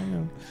channel. You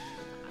know.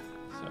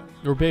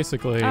 We're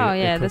basically. Oh a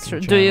yeah, that's true.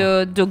 cooking Do channel.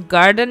 you do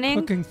gardening?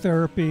 Cooking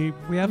therapy.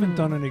 We haven't Mm.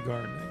 done any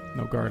gardening.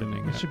 No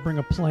gardening. We yet. should bring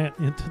a plant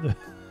into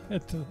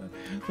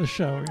the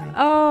show. You know.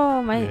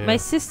 Oh, my Yeah.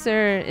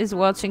 sister is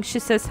watching. She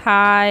says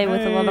hi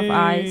with a lot of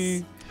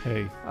eyes.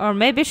 Hey, Or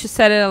maybe she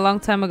said it a long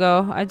time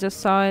ago. I just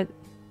saw it.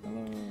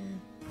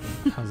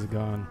 how's it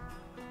going?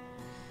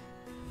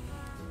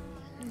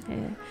 Yeah.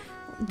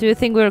 Do you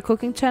think we're a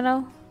cooking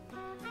channel?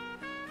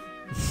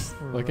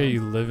 Like how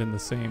you live in the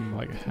same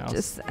like house.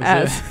 Just Is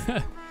as-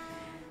 it-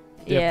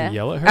 Do you have Yeah. to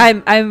yell at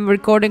her? I'm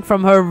recording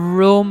from her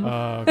room.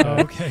 Oh, okay.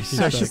 Okay, She's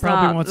so like- she It's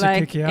probably not, wants like,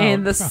 to kick you out.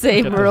 in the Get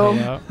same the hell room.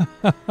 out.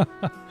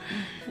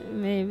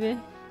 Maybe.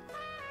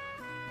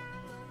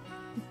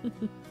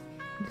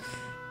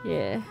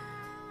 Yeah.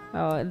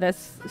 Oh,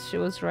 that's she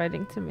was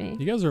writing to me.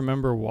 You guys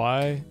remember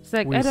why It's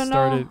like we I don't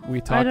started? know. We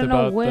talked don't know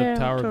about where the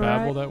Tower to of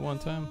Babel write. that one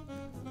time.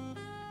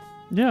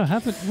 Yeah,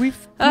 haven't we've?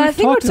 I we've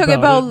think we're talked talking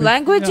about it, but-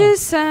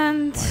 languages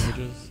and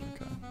Languages.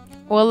 Okay.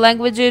 what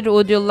language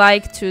would you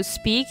like to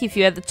speak if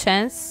you had the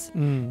chance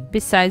Yeah. Mm.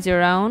 besides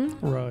your own?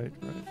 Right.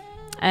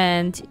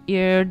 And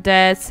your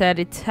dad said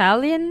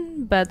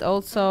Italian, but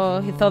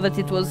also he thought that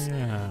it was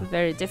yeah.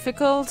 very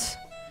difficult.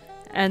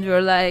 And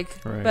we're like,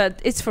 Right. but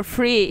it's for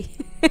free.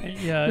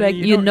 Yeah, Like,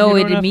 you don't- know don't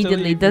it have to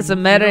immediately. even- Doesn't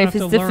you matter don't if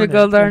have it's to learn it.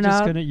 difficult or They're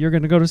just not. You're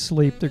gonna go to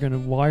sleep. They're gonna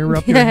wire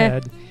up your Yeah.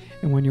 head,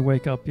 and when you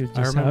wake up, you're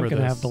just remember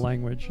gonna have the this.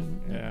 language.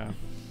 And, Yeah.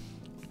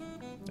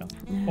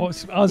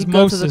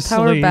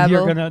 Osmosisly, Babel.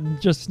 you're gonna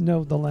just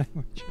know the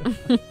language.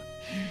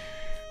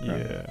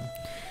 Yeah.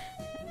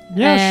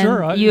 Yeah, And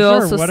sure. you sure,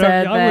 also whatever.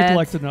 said I would that-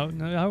 like to know.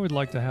 No, I would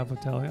like to have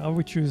Italian. I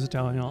would choose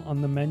Italian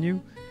on the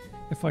menu,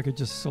 if I could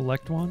just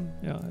select one.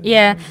 Yeah.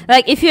 Yeah,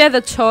 like if you had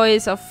a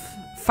choice of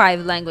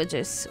 5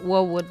 languages,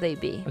 what would they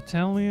be?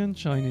 Italian,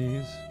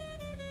 Chinese.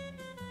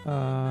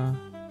 I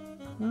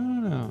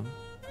don't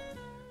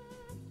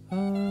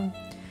know.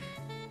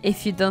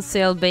 If you don't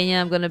say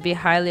Albanian, I'm gonna be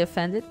highly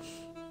offended.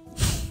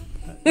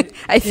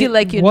 I feel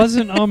like you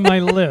wasn't on my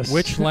list.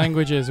 Which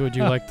languages would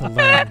you like to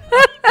learn?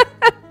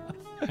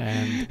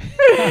 And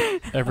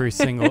every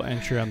single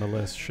entry on the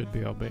list should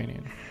be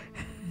Albanian.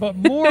 But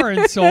more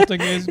insulting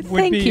would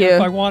Thank be you.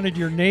 if I wanted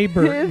your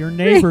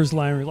neighbor's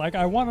language. Like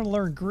I want to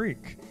learn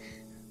Greek.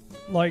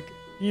 Like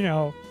the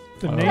Oh.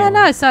 neighbor. No,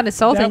 no, it's not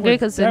insulting. That would-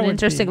 Greek is that an would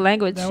interesting be-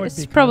 language. that would It's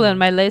be probably kinda- on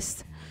my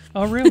list.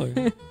 Oh really?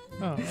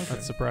 Oh, okay.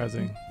 That's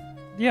surprising.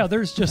 Yeah,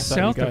 there's just I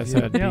thought you south of guys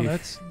you. had Yeah, beef.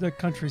 that's the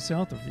country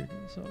south of you.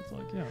 So it's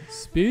like, yeah.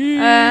 Speed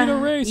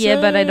Yeah,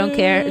 but I don't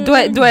care. Do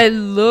I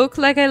look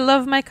like I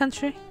love my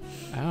country?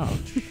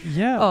 Ouch.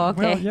 Yeah. Oh,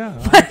 okay. Well, yeah.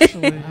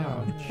 Actually, yeah.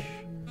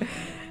 Ouch.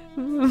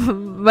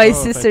 My Oh, if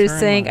I sister is turn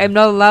saying my- I'm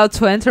not allowed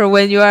to enter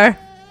when you are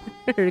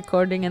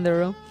recording in the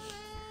room.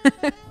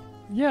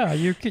 Yeah,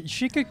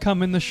 she could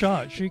come in the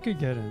shot. She could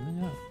get in.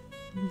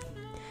 Yeah.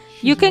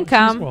 You can She's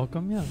come.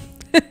 welcome. Yeah.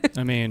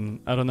 I mean,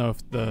 I don't know if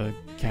the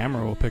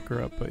camera will pick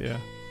her up, but yeah.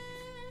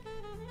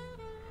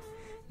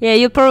 Yeah,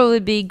 you'll probably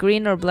be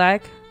green or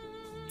black.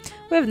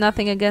 We have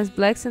nothing against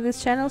blacks in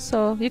this channel,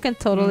 so you can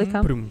totally Mhm.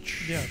 come.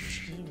 Brunch. Yeah.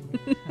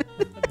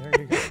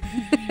 There you go.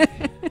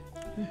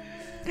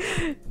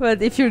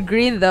 But if you're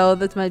green, though,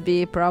 that might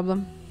be a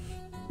problem.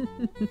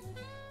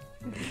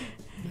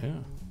 Yeah.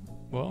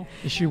 Well,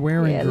 Is she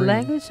wearing Yeah, green?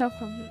 language.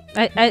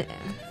 I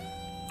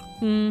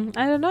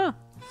don't know.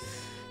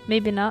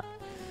 Maybe not.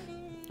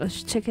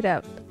 Let's check it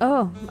out.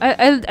 Oh,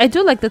 I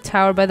do like the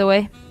tower, by the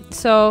way.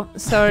 So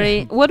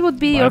sorry. What would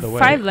be by your the way,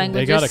 5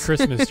 languages? They got a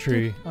Christmas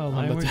tree Oh, on the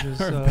languages.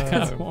 Tower of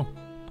Babel.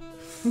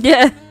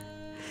 Yeah.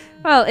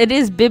 Well, it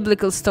is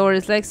biblical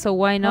stories, like, so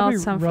why not Probably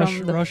some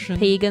from the Russian.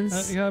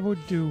 pagans? Yeah, I would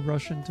do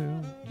Russian too.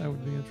 That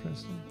would be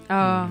interesting.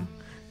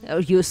 Oh,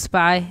 you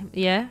spy.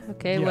 Yeah.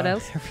 Okay. What Yeah,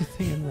 else?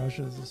 Everything in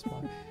Russia is a spy.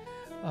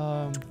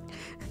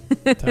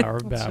 Tower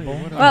of Let's see, Babel.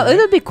 what Well, else? it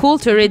would be cool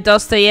to read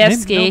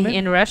Dostoevsky maybe-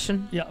 in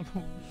Russian. Yeah,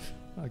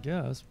 I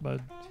guess,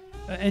 but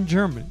and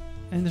German.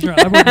 And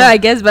I, would I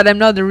guess, but I'm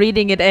not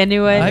reading it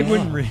anyway. I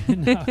wouldn't read.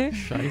 No.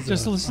 Shiza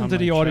Just listen on to my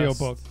the chest.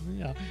 audiobook.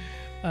 Yeah.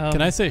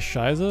 Can I say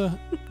Shiza?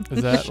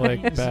 Is that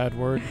like Shiza. bad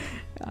word?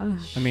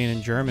 I mean,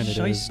 in German it is,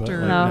 but Shyster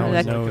like, No, no one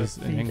like- knows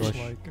like a in thief, English.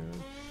 like,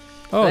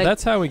 Oh, like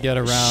that's how we get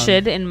around.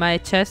 Shit in my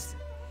chest.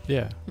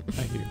 Yeah.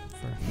 Thank you.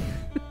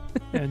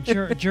 For, and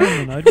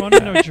German. I'd want to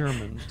know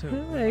German too.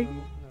 Like-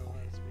 No,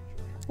 I speak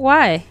German.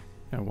 Why?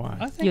 yeah, why?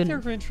 I think You-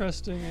 they're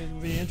interesting.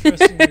 It'd be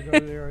interesting to go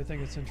there. I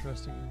think it's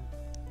interesting.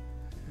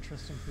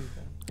 Interesting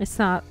people. It's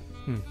not.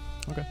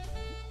 Okay.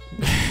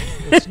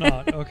 It's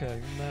not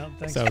okay. Now,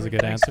 thanks. That was for, a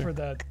good thanks answer. For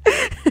that.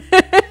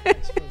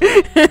 Thanks for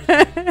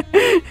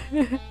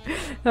that.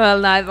 Well,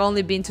 no, I've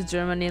only been to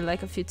Germany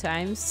like a few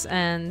times,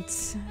 and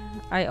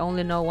I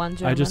only know one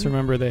German. I just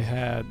remember they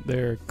had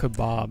their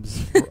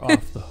kebabs were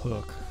off the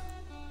hook.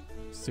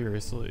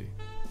 Seriously.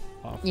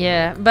 Off the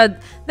Yeah, hook.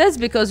 but that's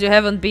because you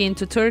haven't been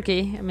to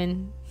Turkey. I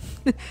mean,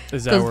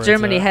 Is that where because it's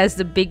Germany at? has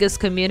the biggest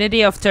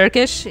community of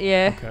Turkish,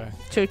 Okay.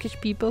 Turkish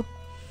people.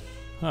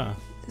 Huh.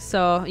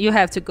 So you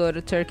have to go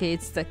to Turkey.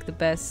 It's like the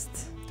best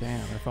Damn.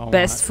 If I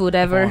best food want, if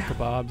I ever. want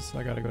kebabs,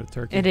 I gotta go to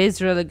Turkey. It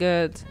is really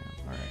good.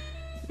 Damn, all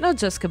right. Not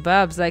just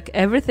kebabs, like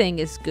everything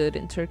is good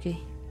in Turkey.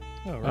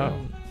 Oh, really? Oh.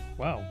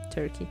 Wow.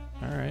 Turkey.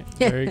 All right.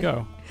 There you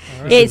go.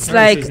 All right. It's This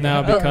like has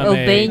now Al- become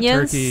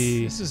Albanians. a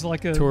Turkey This is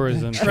like a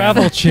tourism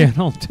travel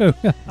channel too.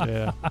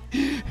 Yeah.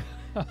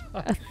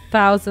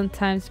 1,000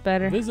 times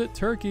better. Visit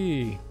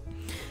Turkey.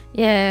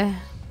 Yeah.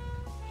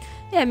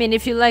 Yeah, I mean,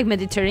 if you like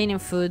Mediterranean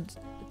food,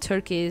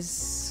 Turkey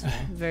is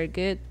very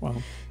good.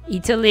 Well,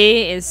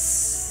 Italy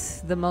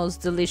is the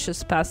most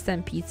delicious pasta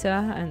and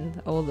pizza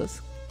and all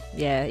this.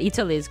 Yeah,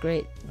 Italy is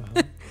great.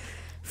 Uh-huh.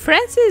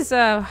 France is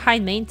high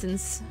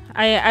maintenance.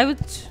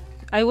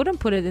 I wouldn't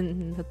put it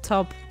in the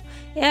top.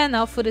 Yeah,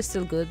 no, food is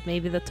still good.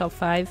 Maybe the top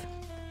 5,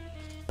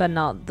 but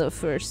not the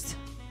first.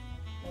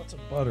 Lots of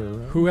butter.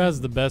 Right? who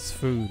has the best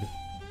food?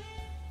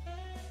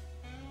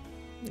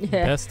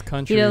 Yeah, Best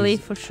countries. Italy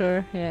for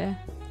sure. Yeah.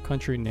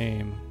 Country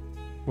name.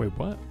 Wait,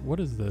 what? What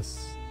is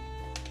this?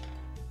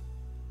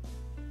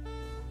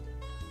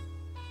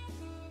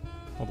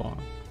 Hold on.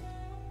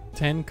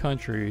 10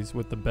 countries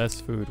with the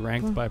best food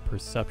ranked Oh. by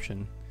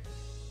perception.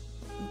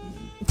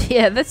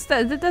 Yeah,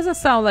 that doesn't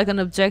sound like an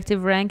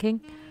objective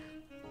ranking.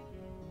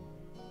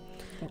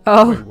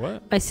 Oh, Wait,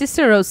 what? my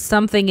sister wrote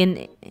something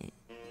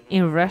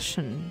in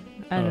Russian.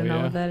 I Oh, don't know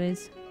yeah? what that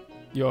is.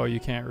 Yo, you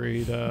can't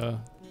read,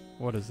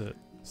 what is it?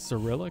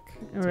 Cyrillic?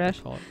 That's what they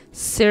Russian. call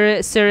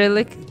it.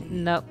 Cyrillic?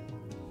 No.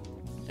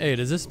 Hey,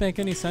 does this make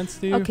any sense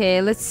to you?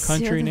 Okay, let's see.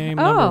 Country name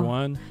Oh. number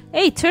 1.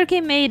 Hey, Turkey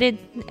made it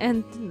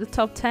in the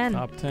top 10.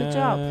 Top 10. Good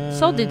job.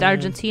 So did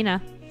Argentina.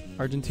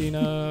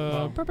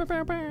 Argentina.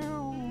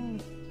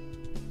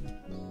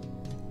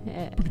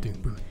 Yeah.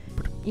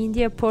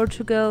 India,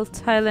 Portugal,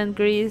 Thailand,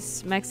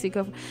 Greece,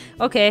 Mexico.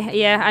 Okay,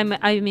 yeah,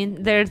 I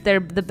mean they're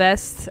the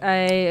best. I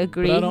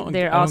agree.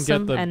 They're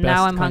awesome. Don't get the and best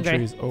now I'm hungry.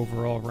 country's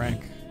overall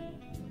rank.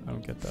 I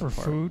don't get that For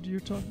part. food,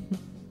 you're talking?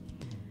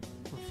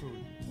 For food.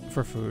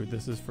 For food.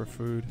 This is for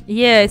food.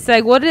 Yeah, it's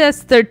like what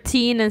does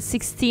 13 and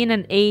 16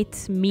 and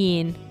 8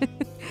 mean?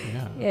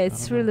 Yeah. Yeah,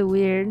 it's really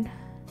weird.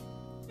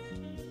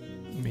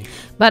 Me.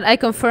 But I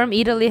confirm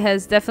Italy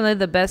has definitely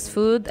the best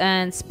food,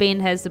 and Spain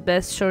has the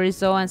best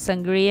chorizo and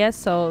sangria,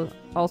 so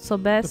also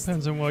best.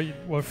 Depends on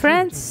what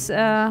France food.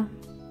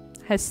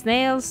 has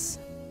snails.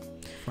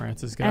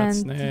 France has got And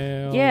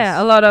snails.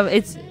 Yeah, a lot of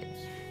it's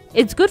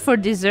good for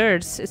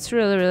desserts. It's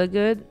really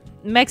good.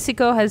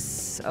 Mexico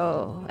has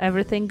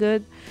everything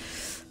good.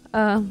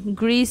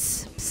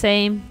 Greece,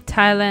 same.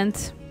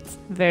 Thailand,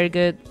 very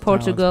good.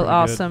 Portugal,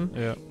 Thailand's awesome.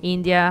 pretty good.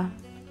 India,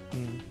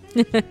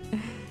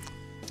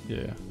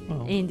 Yeah.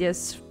 Well,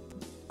 India's,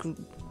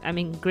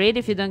 great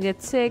if you don't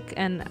get sick.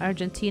 And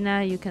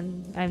Argentina, you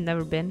can. I've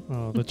never been.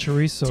 the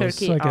chorizo,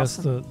 Turkey, I guess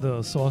awesome.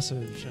 the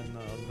sausage and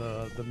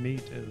the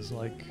meat is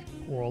like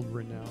world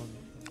renowned,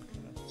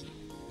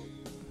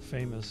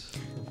 famous.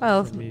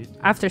 Well, for meat.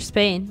 After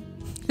Spain,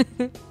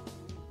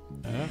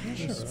 After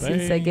Sure.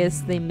 since I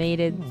guess they made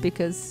it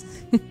because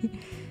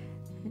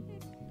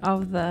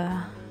of the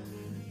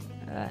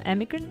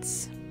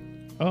immigrants.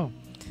 Oh,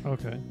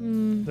 okay.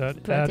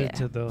 That But added yeah.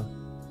 to the.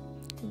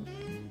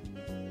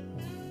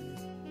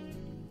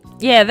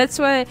 Yeah, that's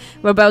why.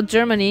 About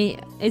Germany,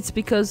 it's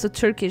because the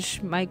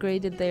Turkish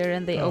migrated there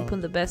and they Oh.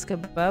 opened the best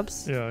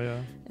kebabs. Yeah.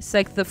 It's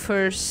like the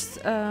first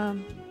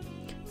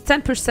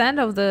 10%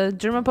 of the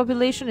German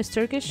population is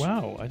Turkish.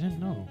 Wow, I didn't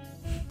know.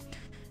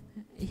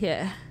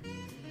 Yeah, Wow,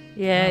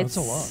 it's that's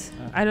a lot.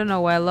 I don't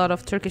know why a lot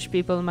of Turkish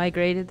people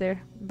migrated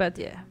there, but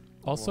yeah,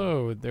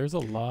 Also, there's a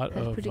lot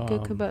that's of pretty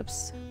good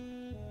kebabs.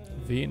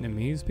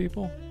 Vietnamese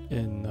people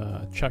in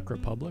Czech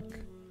Republic.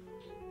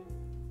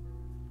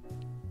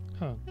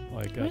 Huh.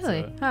 Like that's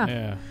Really? Huh.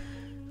 Yeah,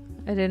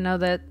 I didn't know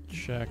that.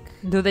 Czech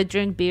Do they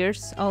drink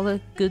beers? All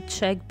the good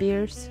Czech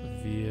beers?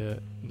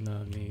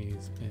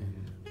 Vietnamese in.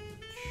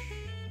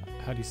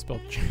 How do you spell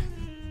Czech?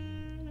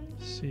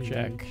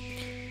 Czech.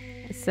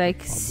 It's like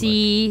Public.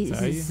 C Is that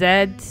how you-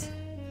 Z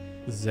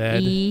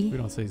Zed. E. We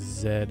don't say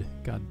Zed.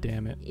 God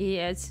damn it.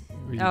 Yes.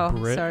 Are you Oh,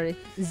 Brit? sorry.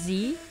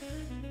 Z.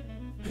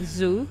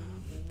 Zoo.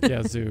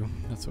 Yeah, zoo.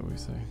 That's what we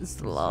say.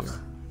 Zlog. Zoo.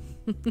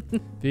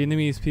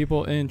 Vietnamese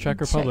people in Czech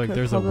Czech Republic.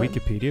 There's a Republic.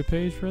 Wikipedia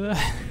page for that.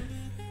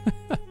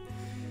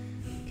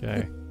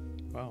 Okay.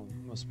 Wow,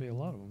 must be a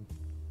lot of them.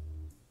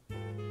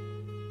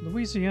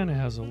 Louisiana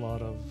has a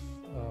lot of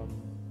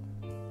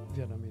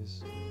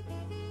Vietnamese.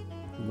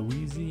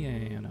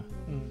 Louisiana.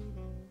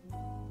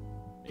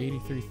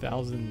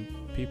 83,000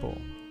 people.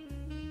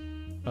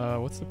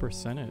 What's the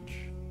percentage?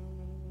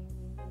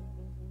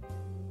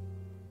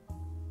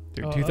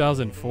 Dude,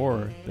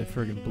 2004, they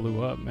friggin'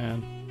 blew up,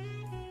 man.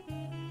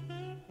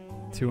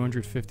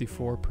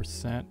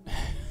 254%.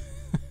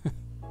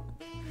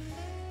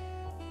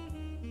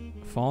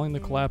 Following the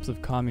collapse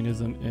of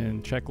communism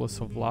in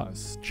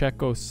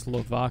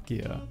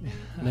Czechoslovakia,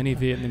 many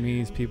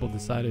Vietnamese people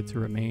decided to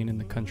remain in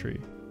the country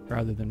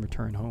rather than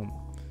return home.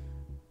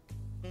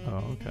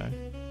 Oh, okay.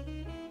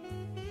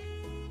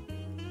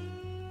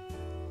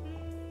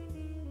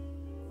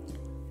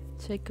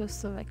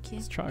 Czechoslovakia.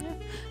 Let's try. Yeah.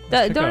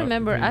 Let's check Don't out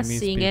remember us Vietnamese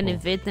seeing any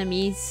people.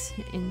 Vietnamese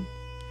in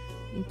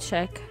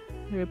Czech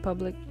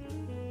Republic,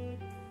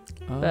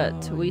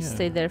 but we yeah.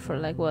 stayed there for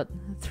like what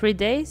 3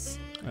 days,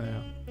 Oh,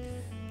 yeah.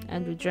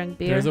 and we drank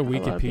beer. There's a lot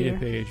of Wikipedia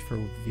beer. page for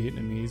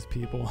Vietnamese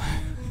people.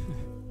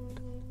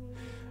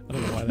 I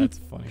don't know why that's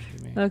funny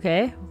to me.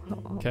 Okay.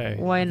 Okay.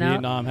 Why not?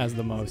 Vietnam has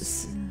the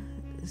most.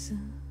 S-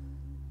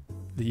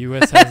 The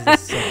U.S. has the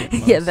second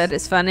most. yeah, that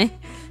is funny.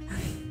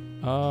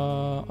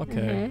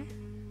 Okay.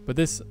 But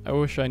this, I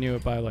wish I knew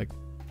it by like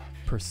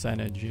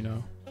percentage, you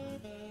know?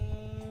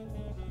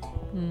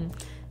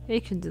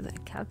 You can do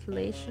that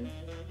calculation.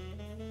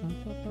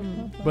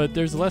 But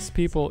there's less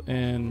people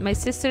in. My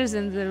sister's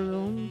in the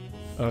room.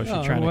 Oh, she's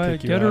Oh, trying to why-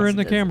 kick you get her out. in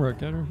the Doesn't- camera.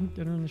 Get her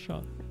in the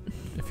shot.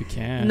 If you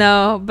can.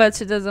 No, but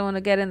she doesn't want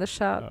to get in the Oh,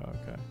 shot.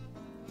 okay.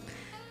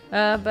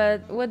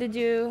 But what did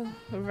you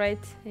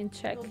write in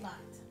Czech?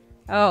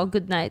 Oh,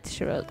 good night.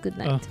 She wrote good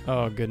night.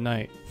 Oh, good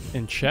night.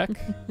 In Czech?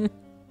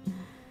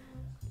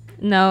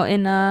 No,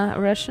 in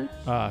Russian.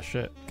 Ah,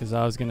 shit. Because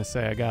I was going to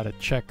say, I got to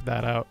check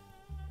that out.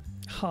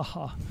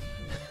 Haha.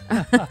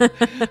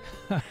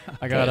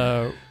 I got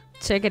to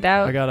Check it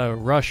out. I gotta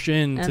rush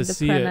in and to the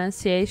see it.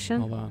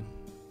 pronunciation. Hold on.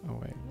 Oh,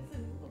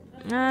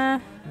 wait.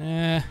 I'm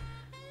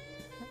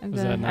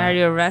Was that gonna- not- Are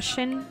you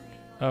Russian?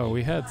 Oh,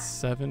 we had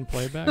 7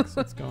 playbacks?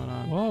 What's going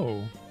on?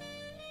 Whoa.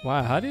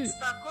 Wow, how did...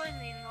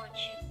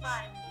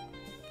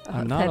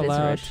 I'm not that is allowed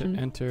to Russian.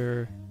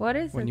 enter What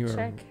is when in you are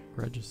Czech?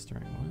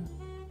 registering. What?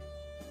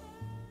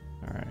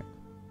 Alright.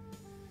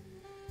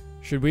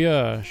 Should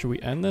we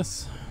end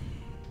this?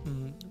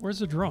 Where's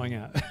the drawing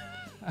at?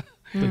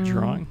 The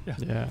drawing? Yeah.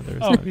 Yeah,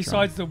 there's Oh, no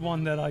besides the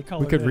one that I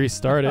colored. we could in.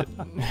 restart it.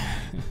 You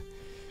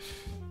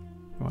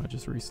want to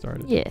just restart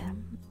it? Yeah.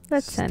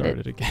 Let's end Start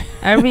it. it again.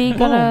 Are we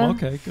gonna Oh,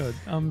 okay, good.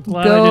 I'm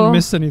glad I go didn't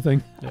miss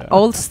anything. Yeah.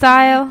 old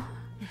style,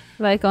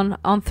 like on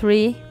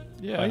 3?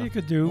 Yeah. Oh, you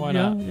could do. Why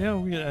yeah, not? yeah.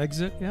 We could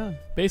exit. Yeah.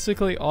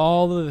 Basically,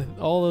 all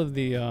of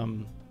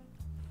the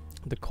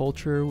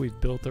culture we've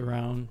built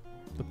around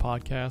the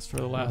podcast for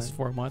the last Right.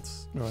 4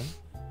 months. Right.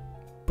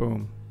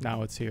 Boom.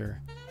 Now it's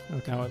here.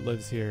 Okay. Now it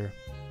lives here.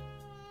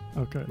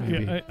 Okay.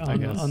 Maybe, Yeah, I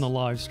guess. on the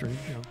live stream.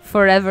 Yeah.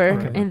 Forever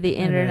Okay. in the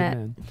internet.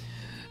 Amen.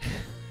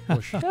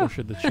 What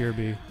should the cheer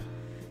be?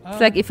 It's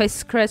like if I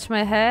scratch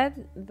my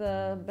head,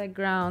 the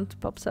background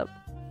pops up.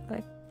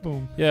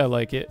 Boom. Yeah,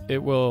 like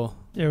it will.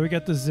 Yeah, we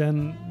got the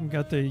Zen. We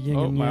got the yin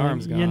Oh, and my yang.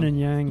 arm's Yin gone. and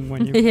yang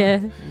when you. Yeah.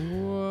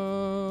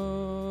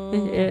 Whoa.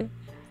 Yeah.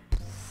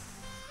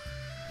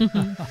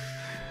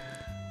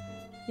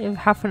 You have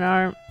half an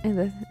arm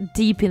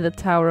deep in the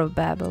Tower of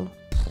Babel.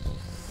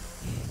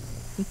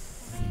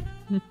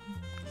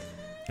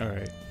 All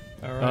right.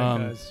 All right,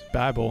 guys.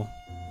 Babel.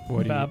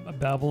 What do you?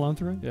 Babylon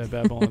 3? Yeah,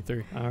 Babylon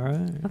 3. All right.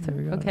 Here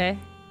we go. Okay.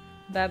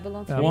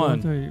 Babylon.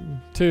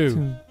 Babylon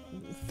 2,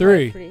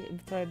 3. 3.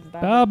 Babel.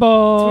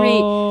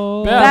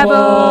 Babel. Babel.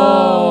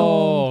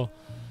 Babel.